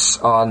vortex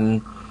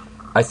on,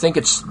 I think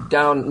it's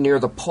down near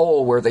the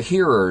pole where the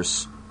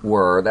hearers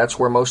were. That's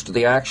where most of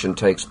the action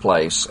takes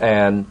place.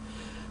 And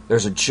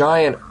there's a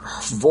giant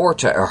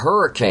vortex, a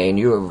hurricane,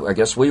 I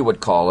guess we would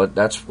call it.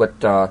 That's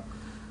what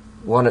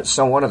one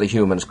of the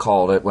humans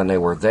called it when they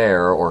were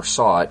there or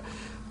saw it.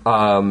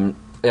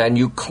 and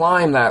you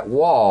climb that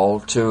wall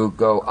to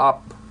go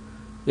up.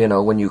 You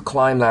know, when you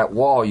climb that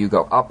wall, you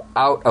go up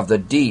out of the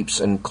deeps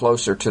and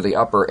closer to the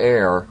upper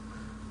air.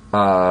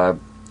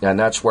 And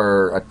that's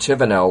where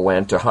Tivinel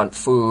went to hunt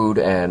food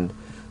and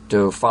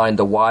to find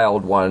the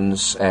wild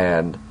ones.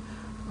 And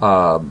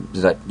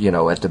that, you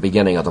know, at the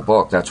beginning of the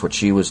book, that's what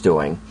she was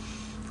doing.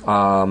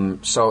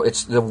 So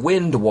it's the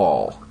wind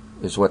wall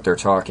is what they're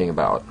talking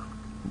about,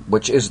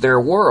 which is their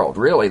world,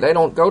 really. They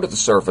don't go to the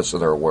surface of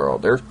their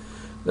world.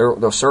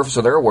 The surface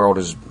of their world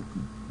is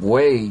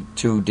way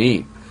too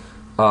deep.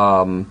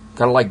 Kind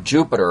of like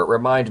Jupiter. It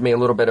reminds me a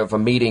little bit of a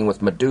meeting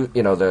with Medusa,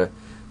 you know,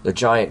 the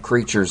giant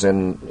creatures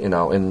in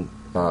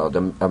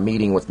a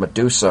meeting with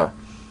Medusa.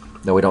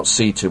 Though we don't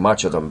see too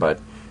much of them, but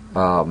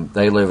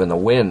they live in the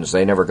winds.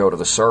 They never go to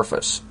the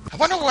surface. I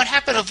wonder what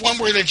happened if one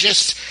were to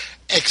just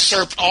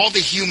excerpt all the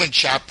human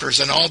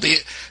chapters and all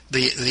the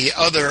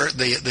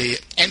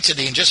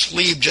entity and just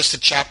leave just the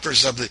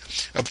chapters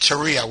of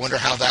Tari. I wonder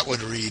how that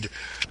would read.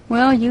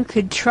 Well, you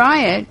could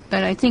try it,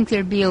 but I think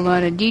there'd be a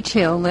lot of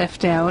detail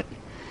left out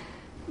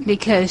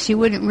because you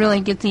wouldn't really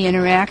get the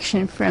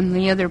interaction from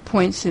the other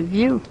points of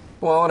view.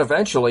 Well, and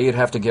eventually you'd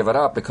have to give it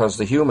up because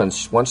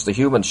once the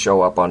humans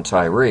show up on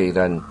Tyree,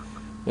 then,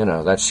 you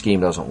know, that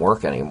scheme doesn't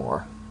work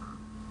anymore.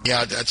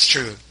 Yeah, that's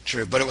true.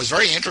 But it was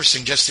very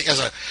interesting just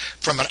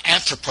from an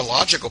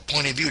anthropological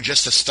point of view,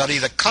 just to study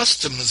the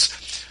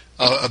customs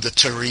of the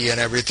Tari and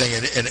everything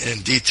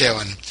in detail.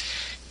 And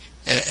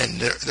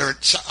there,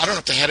 I don't know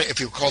if they had,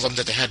 if you call them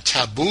that they had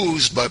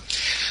taboos, but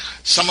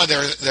some of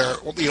their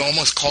we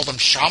almost call them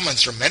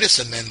shamans or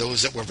medicine men,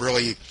 those that were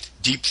really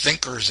deep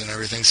thinkers and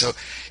everything. So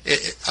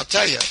I'll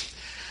tell you,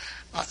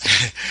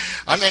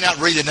 I may not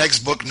read the next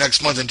book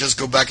next month and just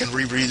go back and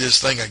reread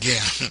this thing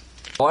again.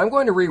 Well, I'm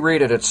going to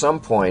reread it at some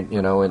point,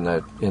 you know, in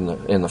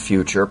the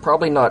future.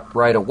 Probably not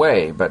right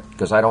away, but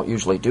because I don't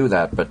usually do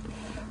that. But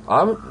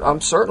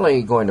I'm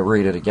certainly going to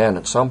read it again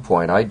at some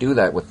point. I do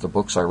that with the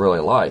books I really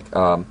like.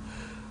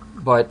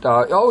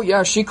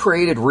 She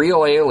created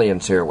real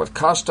aliens here with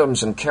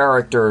customs and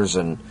characters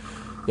and,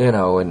 you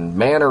know, and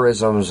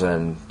mannerisms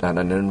and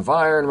an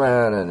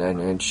environment,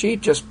 and she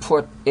just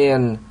put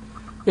in,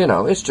 you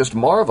know, it's just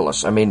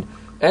marvelous. I mean,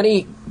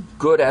 any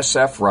good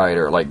SF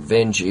writer like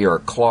Vinge or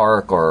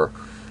Clark or,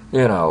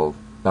 you know,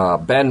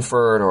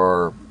 Benford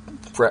or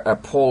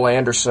Paul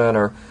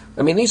Anderson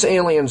these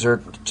aliens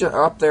are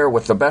up there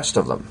with the best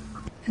of them.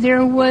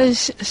 There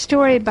was a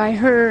story by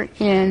her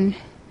in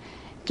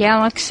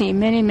Galaxy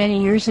many,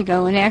 many years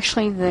ago, and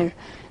actually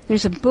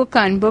there's a book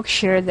on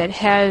Bookshare that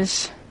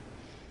has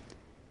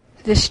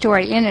this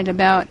story in it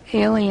about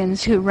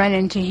aliens who run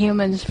into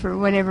humans for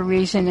whatever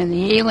reason, and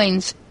the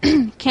aliens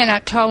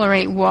cannot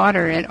tolerate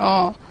water at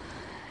all.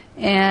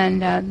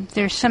 And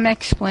there's some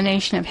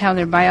explanation of how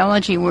their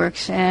biology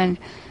works, and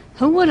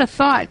who would have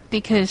thought,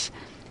 because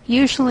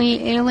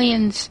usually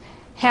aliens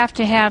have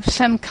to have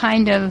some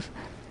kind of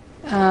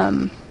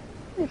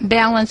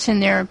balance in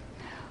their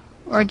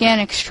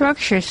organic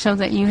structure so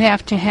that you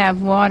have to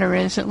have water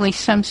as at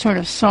least some sort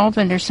of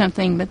solvent or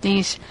something, but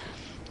these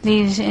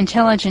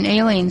intelligent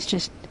aliens,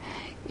 just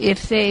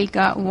if they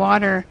got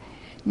water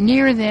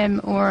near them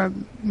or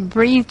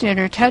breathed it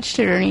or touched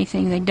it or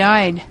anything, they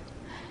died.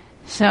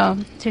 So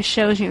this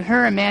shows you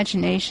her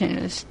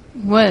imagination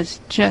was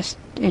just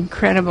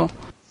incredible.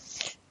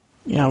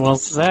 Yeah, well,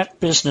 that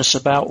business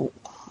about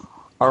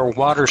our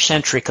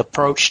water-centric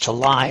approach to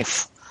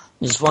life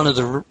is one of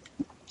the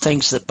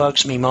things that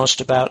bugs me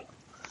most about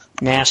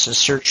NASA's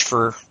search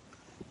for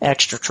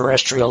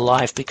extraterrestrial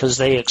life, because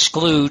they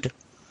exclude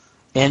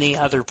any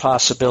other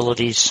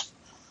possibilities.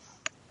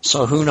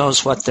 So who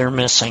knows what they're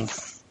missing.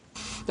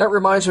 That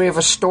reminds me of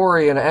a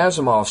story in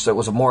Asimov's that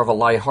was more of a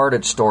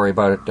lighthearted story,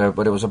 but it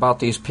was about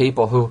these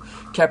people who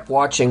kept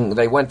watching.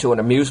 They went to an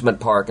amusement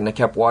park and they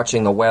kept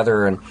watching the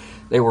weather, and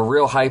they were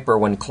real hyper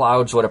when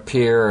clouds would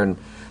appear, and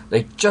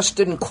they just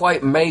didn't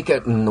quite make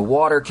it, and the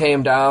water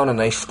came down and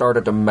they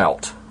started to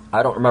melt.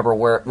 I don't remember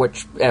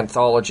which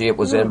anthology it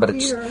was in, but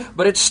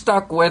it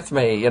stuck with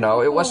me. You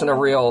know, it wasn't a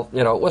real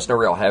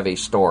heavy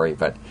story,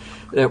 but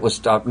it was.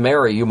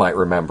 Mary, you might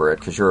remember it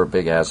because you're a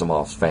big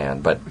Asimov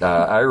fan, but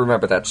I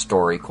remember that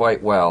story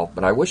quite well.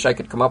 But I wish I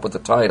could come up with the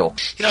title.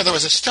 You know, there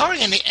was a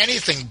story in the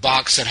Anything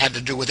box that had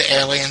to do with the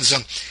aliens,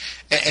 and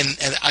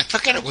I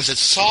forget it. Was it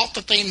salt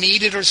that they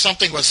needed or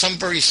something? Was some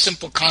very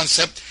simple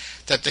concept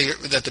that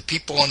the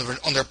people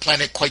on their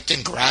planet quite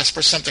didn't grasp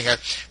or something? I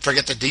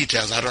forget the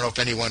details. I don't know if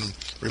anyone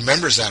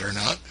remembers that or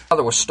not.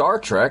 There was Star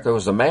Trek. There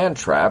was the Man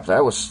Trap.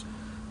 That was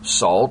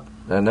salt.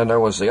 And then there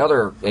was the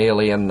other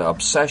alien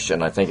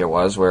obsession, I think it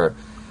was, where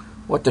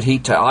what did he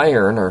to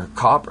iron or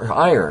copper?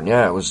 Iron,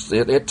 yeah.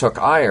 It took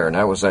iron.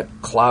 That was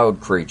that cloud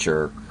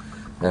creature,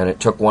 and it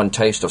took one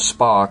taste of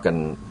Spock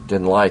and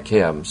didn't like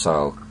him.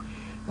 So,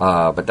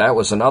 but that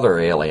was another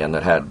alien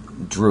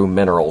that drew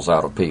minerals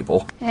out of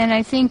people. And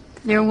I think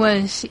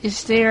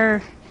is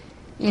there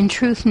in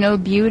Truth No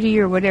Beauty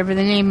or whatever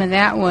the name of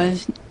that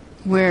was,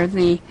 where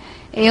the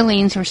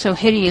aliens were so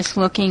hideous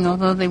looking,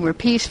 although they were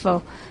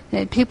peaceful,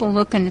 that people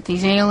looking at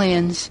these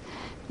aliens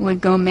would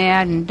go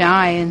mad and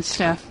die and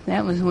stuff.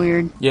 That was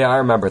weird. Yeah, I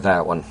remember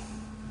that one.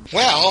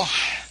 Well,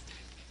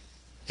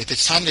 if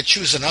it's time to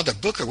choose another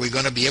book, are we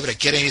going to be able to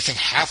get anything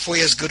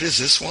halfway as good as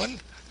this one?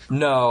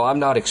 No, I'm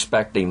not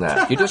expecting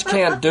that. You just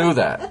can't do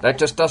that. That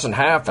just doesn't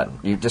happen.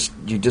 You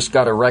just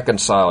got to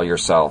reconcile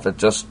yourself.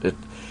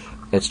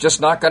 It's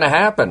just not going to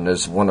happen,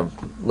 as one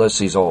of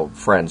Lissy's old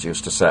friends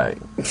used to say.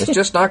 It's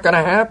just not going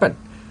to happen.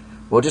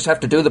 We'll just have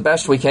to do the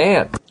best we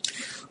can.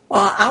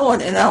 Well, I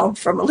want to know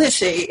from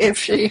Lissy if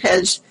she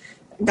has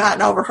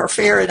gotten over her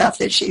fear enough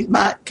that she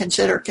might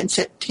consider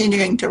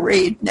continuing to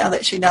read now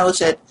that she knows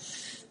that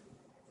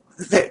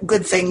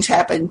good things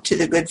happen to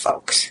the good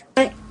folks.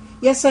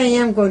 Yes, I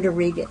am going to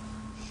read it.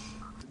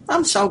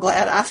 I'm so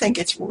glad. I think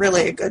it's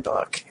really a good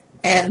book,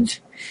 and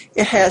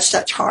it has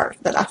such heart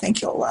that I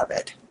think you'll love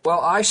it. Well,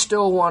 I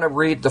still want to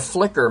read The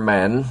Flicker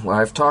Men.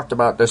 I've talked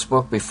about this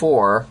book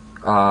before,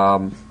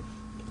 by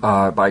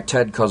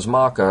Ted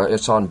Kosmaka.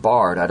 It's on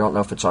Bard. I don't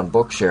know if it's on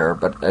Bookshare,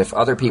 but if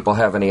other people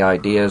have any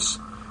ideas,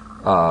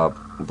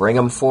 bring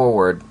them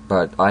forward.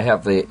 But I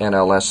have the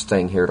NLS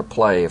thing here to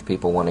play if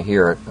people want to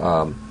hear it.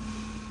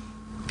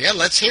 Yeah,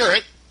 let's hear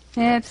it.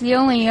 Yeah, it's the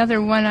only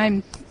other one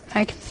I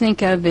can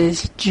think of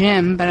is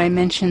Jim, but I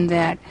mentioned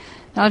that.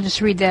 I'll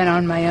just read that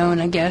on my own,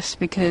 I guess,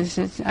 because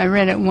I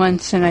read it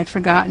once and I've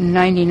forgotten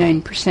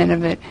 99%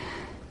 of it.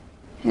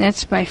 And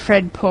that's by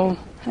Fred Pohl,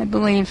 I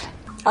believe.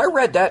 I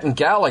read that in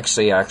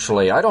Galaxy,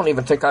 actually. I don't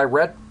even think I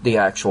read the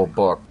actual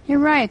book. You're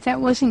right,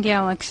 that was in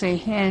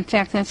Galaxy. And in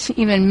fact, that's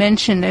even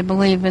mentioned, I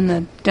believe, in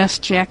the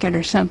Dust Jacket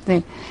or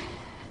something.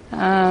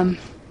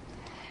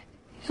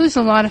 It was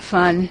a lot of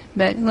fun,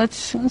 but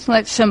let's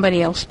let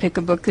somebody else pick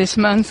a book this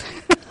month.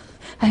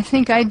 I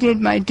think I did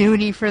my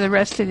duty for the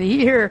rest of the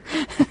year.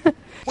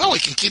 Well, we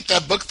can keep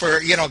that book for,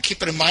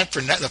 keep it in mind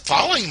for the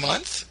following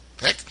month.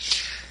 Heck,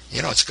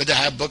 it's good to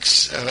have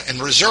books in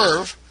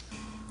reserve.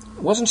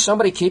 Wasn't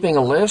somebody keeping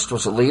a list?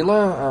 Was it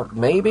Leela?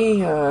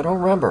 Maybe? I don't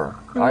remember.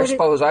 I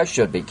suppose I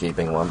should be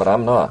keeping one, but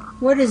I'm not.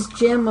 What is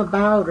Jim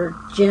about, or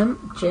Jim?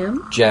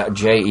 Jem.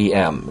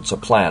 It's a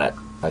planet,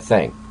 I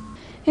think.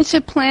 It's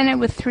a planet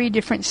with 3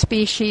 different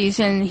species,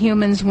 and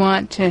humans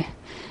want to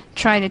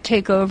try to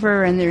take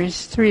over, and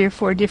there's 3 or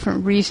 4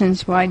 different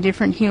reasons why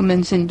different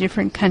humans in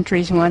different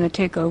countries want to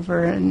take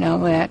over and all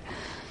that.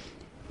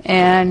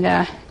 And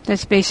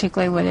that's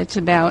basically what it's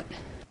about.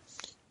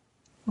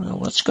 Well,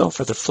 let's go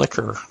for The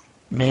Flicker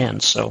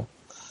Man so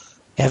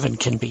Evan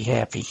can be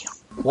happy.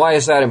 Why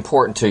is that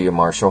important to you,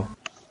 Marshall?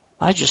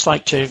 I just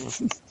like to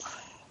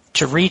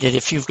read it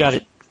if you've got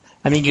it.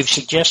 I mean, you've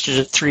suggested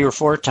it 3 or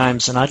 4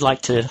 times, and I'd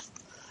like to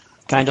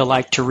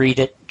read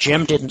it.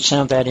 Jim didn't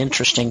sound that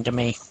interesting to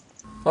me.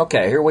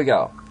 Okay, here we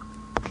go.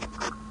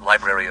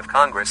 Library of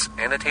Congress,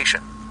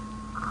 annotation.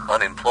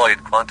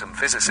 Unemployed quantum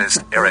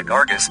physicist Eric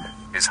Argus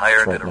is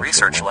hired at a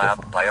research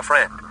lab by a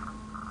friend.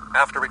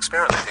 After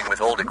experimenting with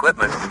old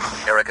equipment,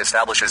 Eric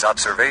establishes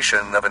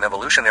observation of an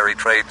evolutionary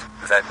trait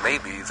that may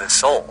be the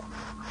soul.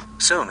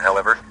 Soon,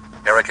 however,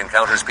 Eric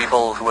encounters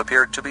people who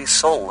appear to be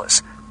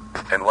soulless,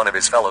 and one of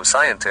his fellow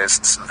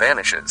scientists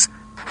vanishes.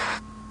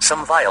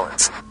 Some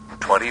Violence,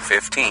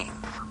 2015.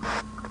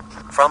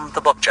 From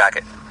the Book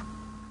Jacket.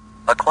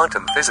 A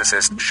quantum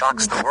physicist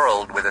shocks the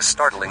world with a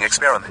startling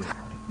experiment,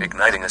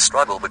 igniting a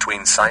struggle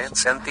between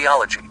science and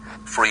theology,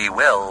 free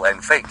will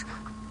and fate,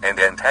 and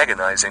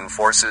antagonizing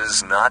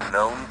forces not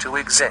known to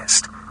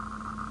exist.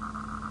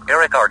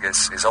 Eric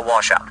Argus is a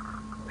washout.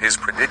 His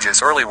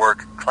prodigious early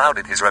work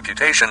clouded his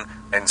reputation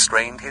and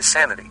strained his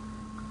sanity.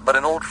 But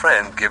an old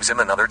friend gives him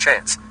another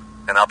chance,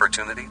 an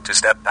opportunity to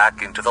step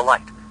back into the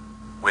light.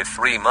 With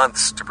 3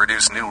 months to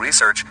produce new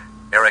research,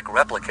 Eric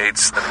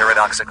replicates the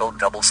paradoxical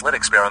double-slit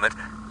experiment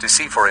to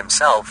see for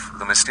himself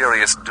the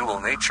mysterious dual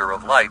nature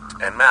of light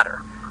and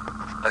matter.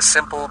 A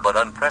simple but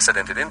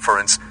unprecedented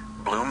inference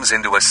blooms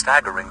into a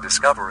staggering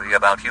discovery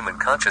about human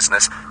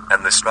consciousness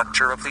and the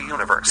structure of the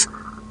universe.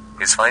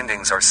 His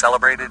findings are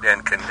celebrated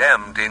and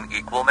condemned in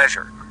equal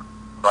measure,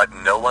 but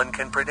no one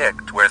can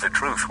predict where the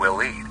truth will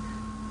lead.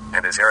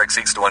 And as Eric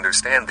seeks to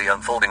understand the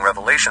unfolding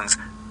revelations,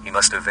 he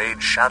must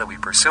evade shadowy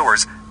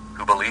pursuers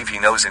who believe he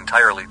knows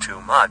entirely too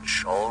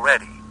much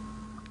already.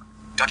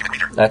 Document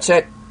reader. That's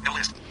it.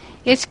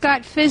 It's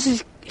got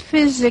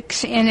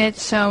physics in it,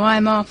 so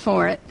I'm all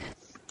for it.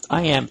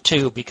 I am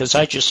too, because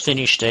I just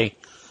finished a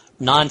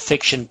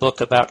nonfiction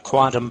book about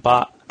quantum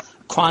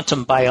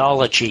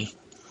biology.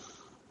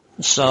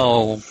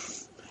 So,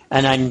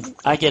 and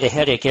I get a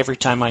headache every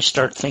time I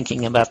start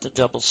thinking about the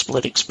double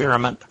slit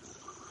experiment.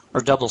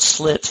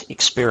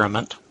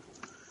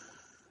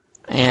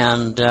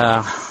 And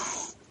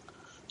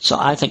so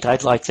I think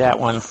I'd like that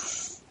one.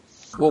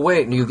 Well,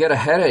 wait, you get a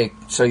headache,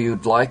 so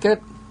you'd like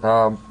it?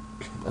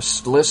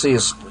 Lissy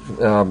is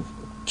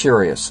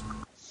curious.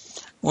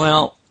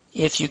 Well,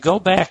 if you go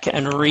back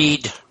and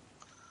read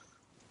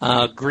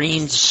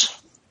Green's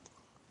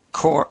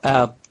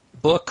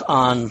book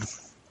on,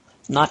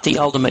 not the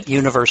Ultimate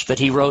Universe, but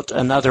he wrote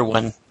another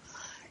one,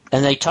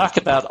 and they talk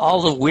about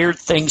all the weird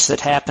things that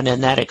happen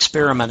in that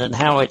experiment and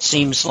how it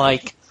seems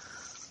like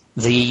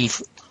the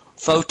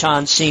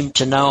photons seem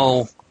to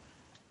know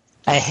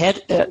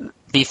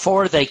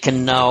before they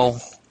can know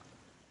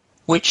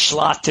which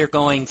slot they're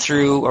going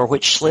through or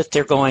which slit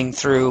they're going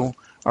through,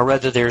 or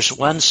whether there's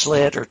one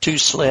slit or two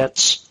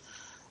slits.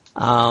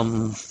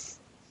 There's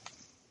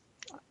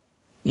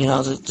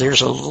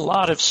a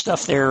lot of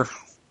stuff there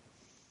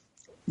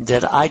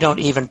that I don't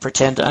even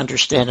pretend to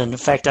understand. And in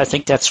fact, I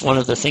think that's one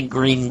of the things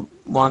Green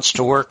wants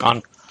to work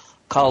on,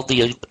 called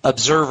the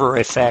observer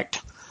effect,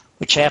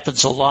 which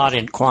happens a lot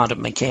in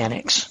quantum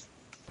mechanics.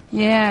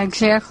 Yeah,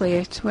 exactly.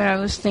 It's what I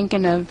was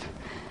thinking of.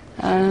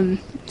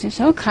 There's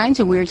all kinds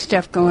of weird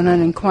stuff going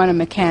on in quantum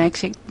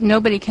mechanics.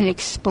 Nobody can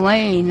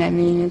explain. I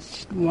mean,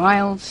 it's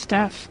wild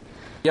stuff.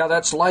 Yeah,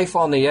 that's Life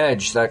on the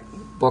Edge, that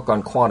book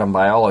on quantum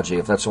biology,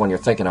 if that's the one you're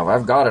thinking of.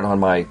 I've got it on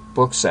my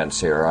book sense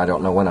here. I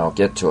don't know when I'll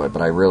get to it,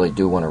 but I really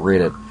do want to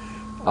read it.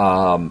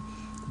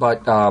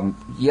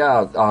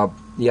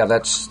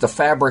 That's The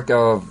Fabric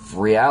of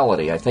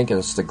Reality, I think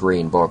is the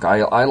Green book.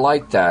 I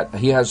like that.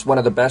 He has one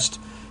of the best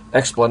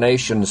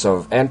explanations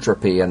of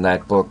entropy in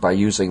that book by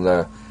using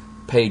the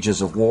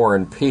pages of War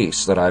and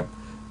Peace that I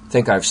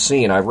think I've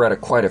seen. I've read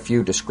quite a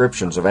few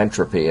descriptions of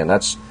entropy, and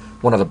that's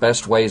one of the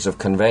best ways of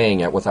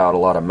conveying it without a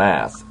lot of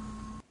math.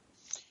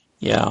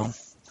 Yeah,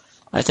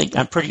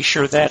 I'm pretty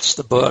sure that's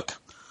the book.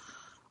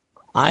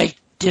 I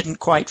didn't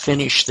quite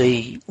finish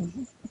that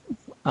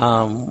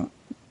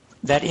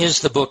is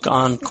the book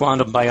on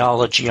quantum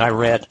biology I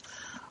read.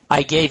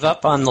 I gave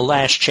up on the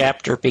last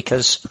chapter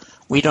because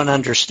we don't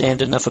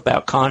understand enough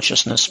about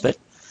consciousness, but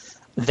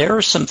there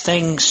are some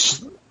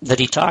things that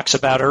he talks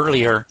about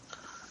earlier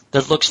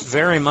that looks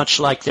very much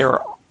like there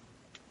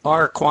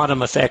are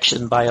quantum effects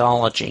in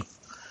biology,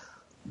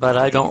 but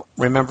I don't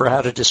remember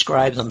how to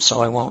describe them,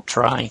 so I won't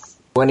try.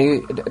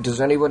 Does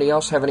anybody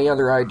else have any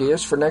other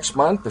ideas for next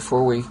month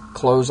before we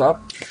close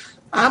up?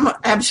 I'm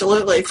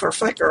absolutely for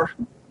Flickr,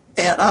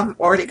 and I've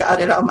already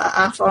got it on my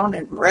iPhone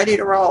and ready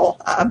to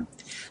roll.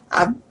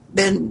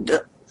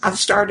 I've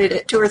started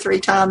it 2 or 3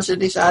 times and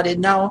decided,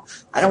 no,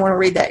 I don't want to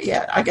read that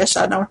yet. I guess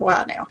I know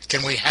why now.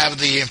 Can we have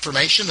the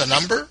information, the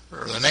number,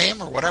 or the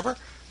name, or whatever?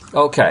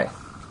 Okay.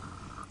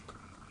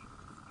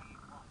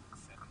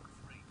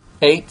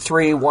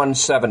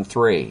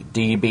 83173,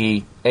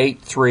 DB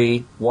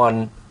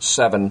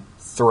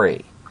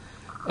 83173.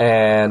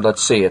 And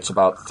let's see, it's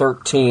about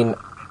 13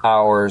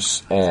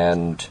 hours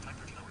and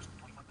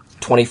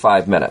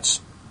 25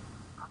 minutes.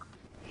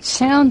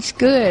 Sounds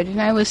good.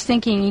 And I was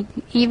thinking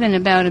even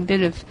about a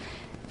bit of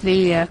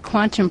the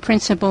quantum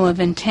principle of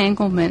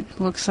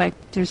entanglement. Looks like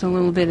there's a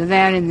little bit of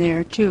that in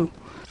there, too.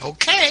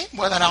 Okay.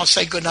 Well, then I'll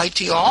say goodnight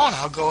to you all, and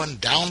I'll go and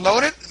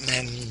download it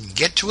and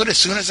get to it as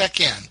soon as I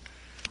can.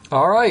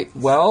 All right.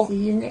 Well,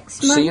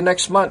 see you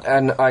next month.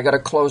 And I got to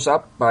close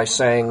up by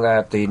saying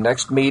that the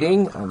next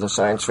meeting of the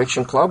Science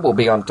Fiction Club will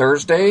be on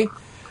Thursday,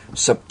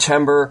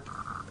 September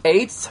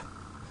 8th,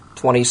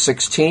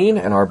 2016,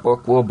 and our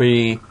book will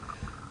be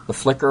The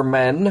Flickr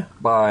Men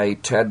by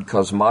Ted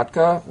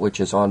Kosmatka,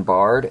 which is on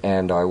Bard,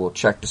 and I will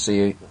check to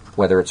see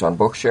whether it's on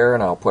Bookshare,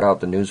 and I'll put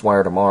out the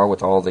newswire tomorrow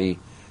with all the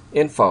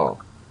info.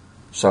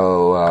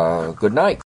 So, good night.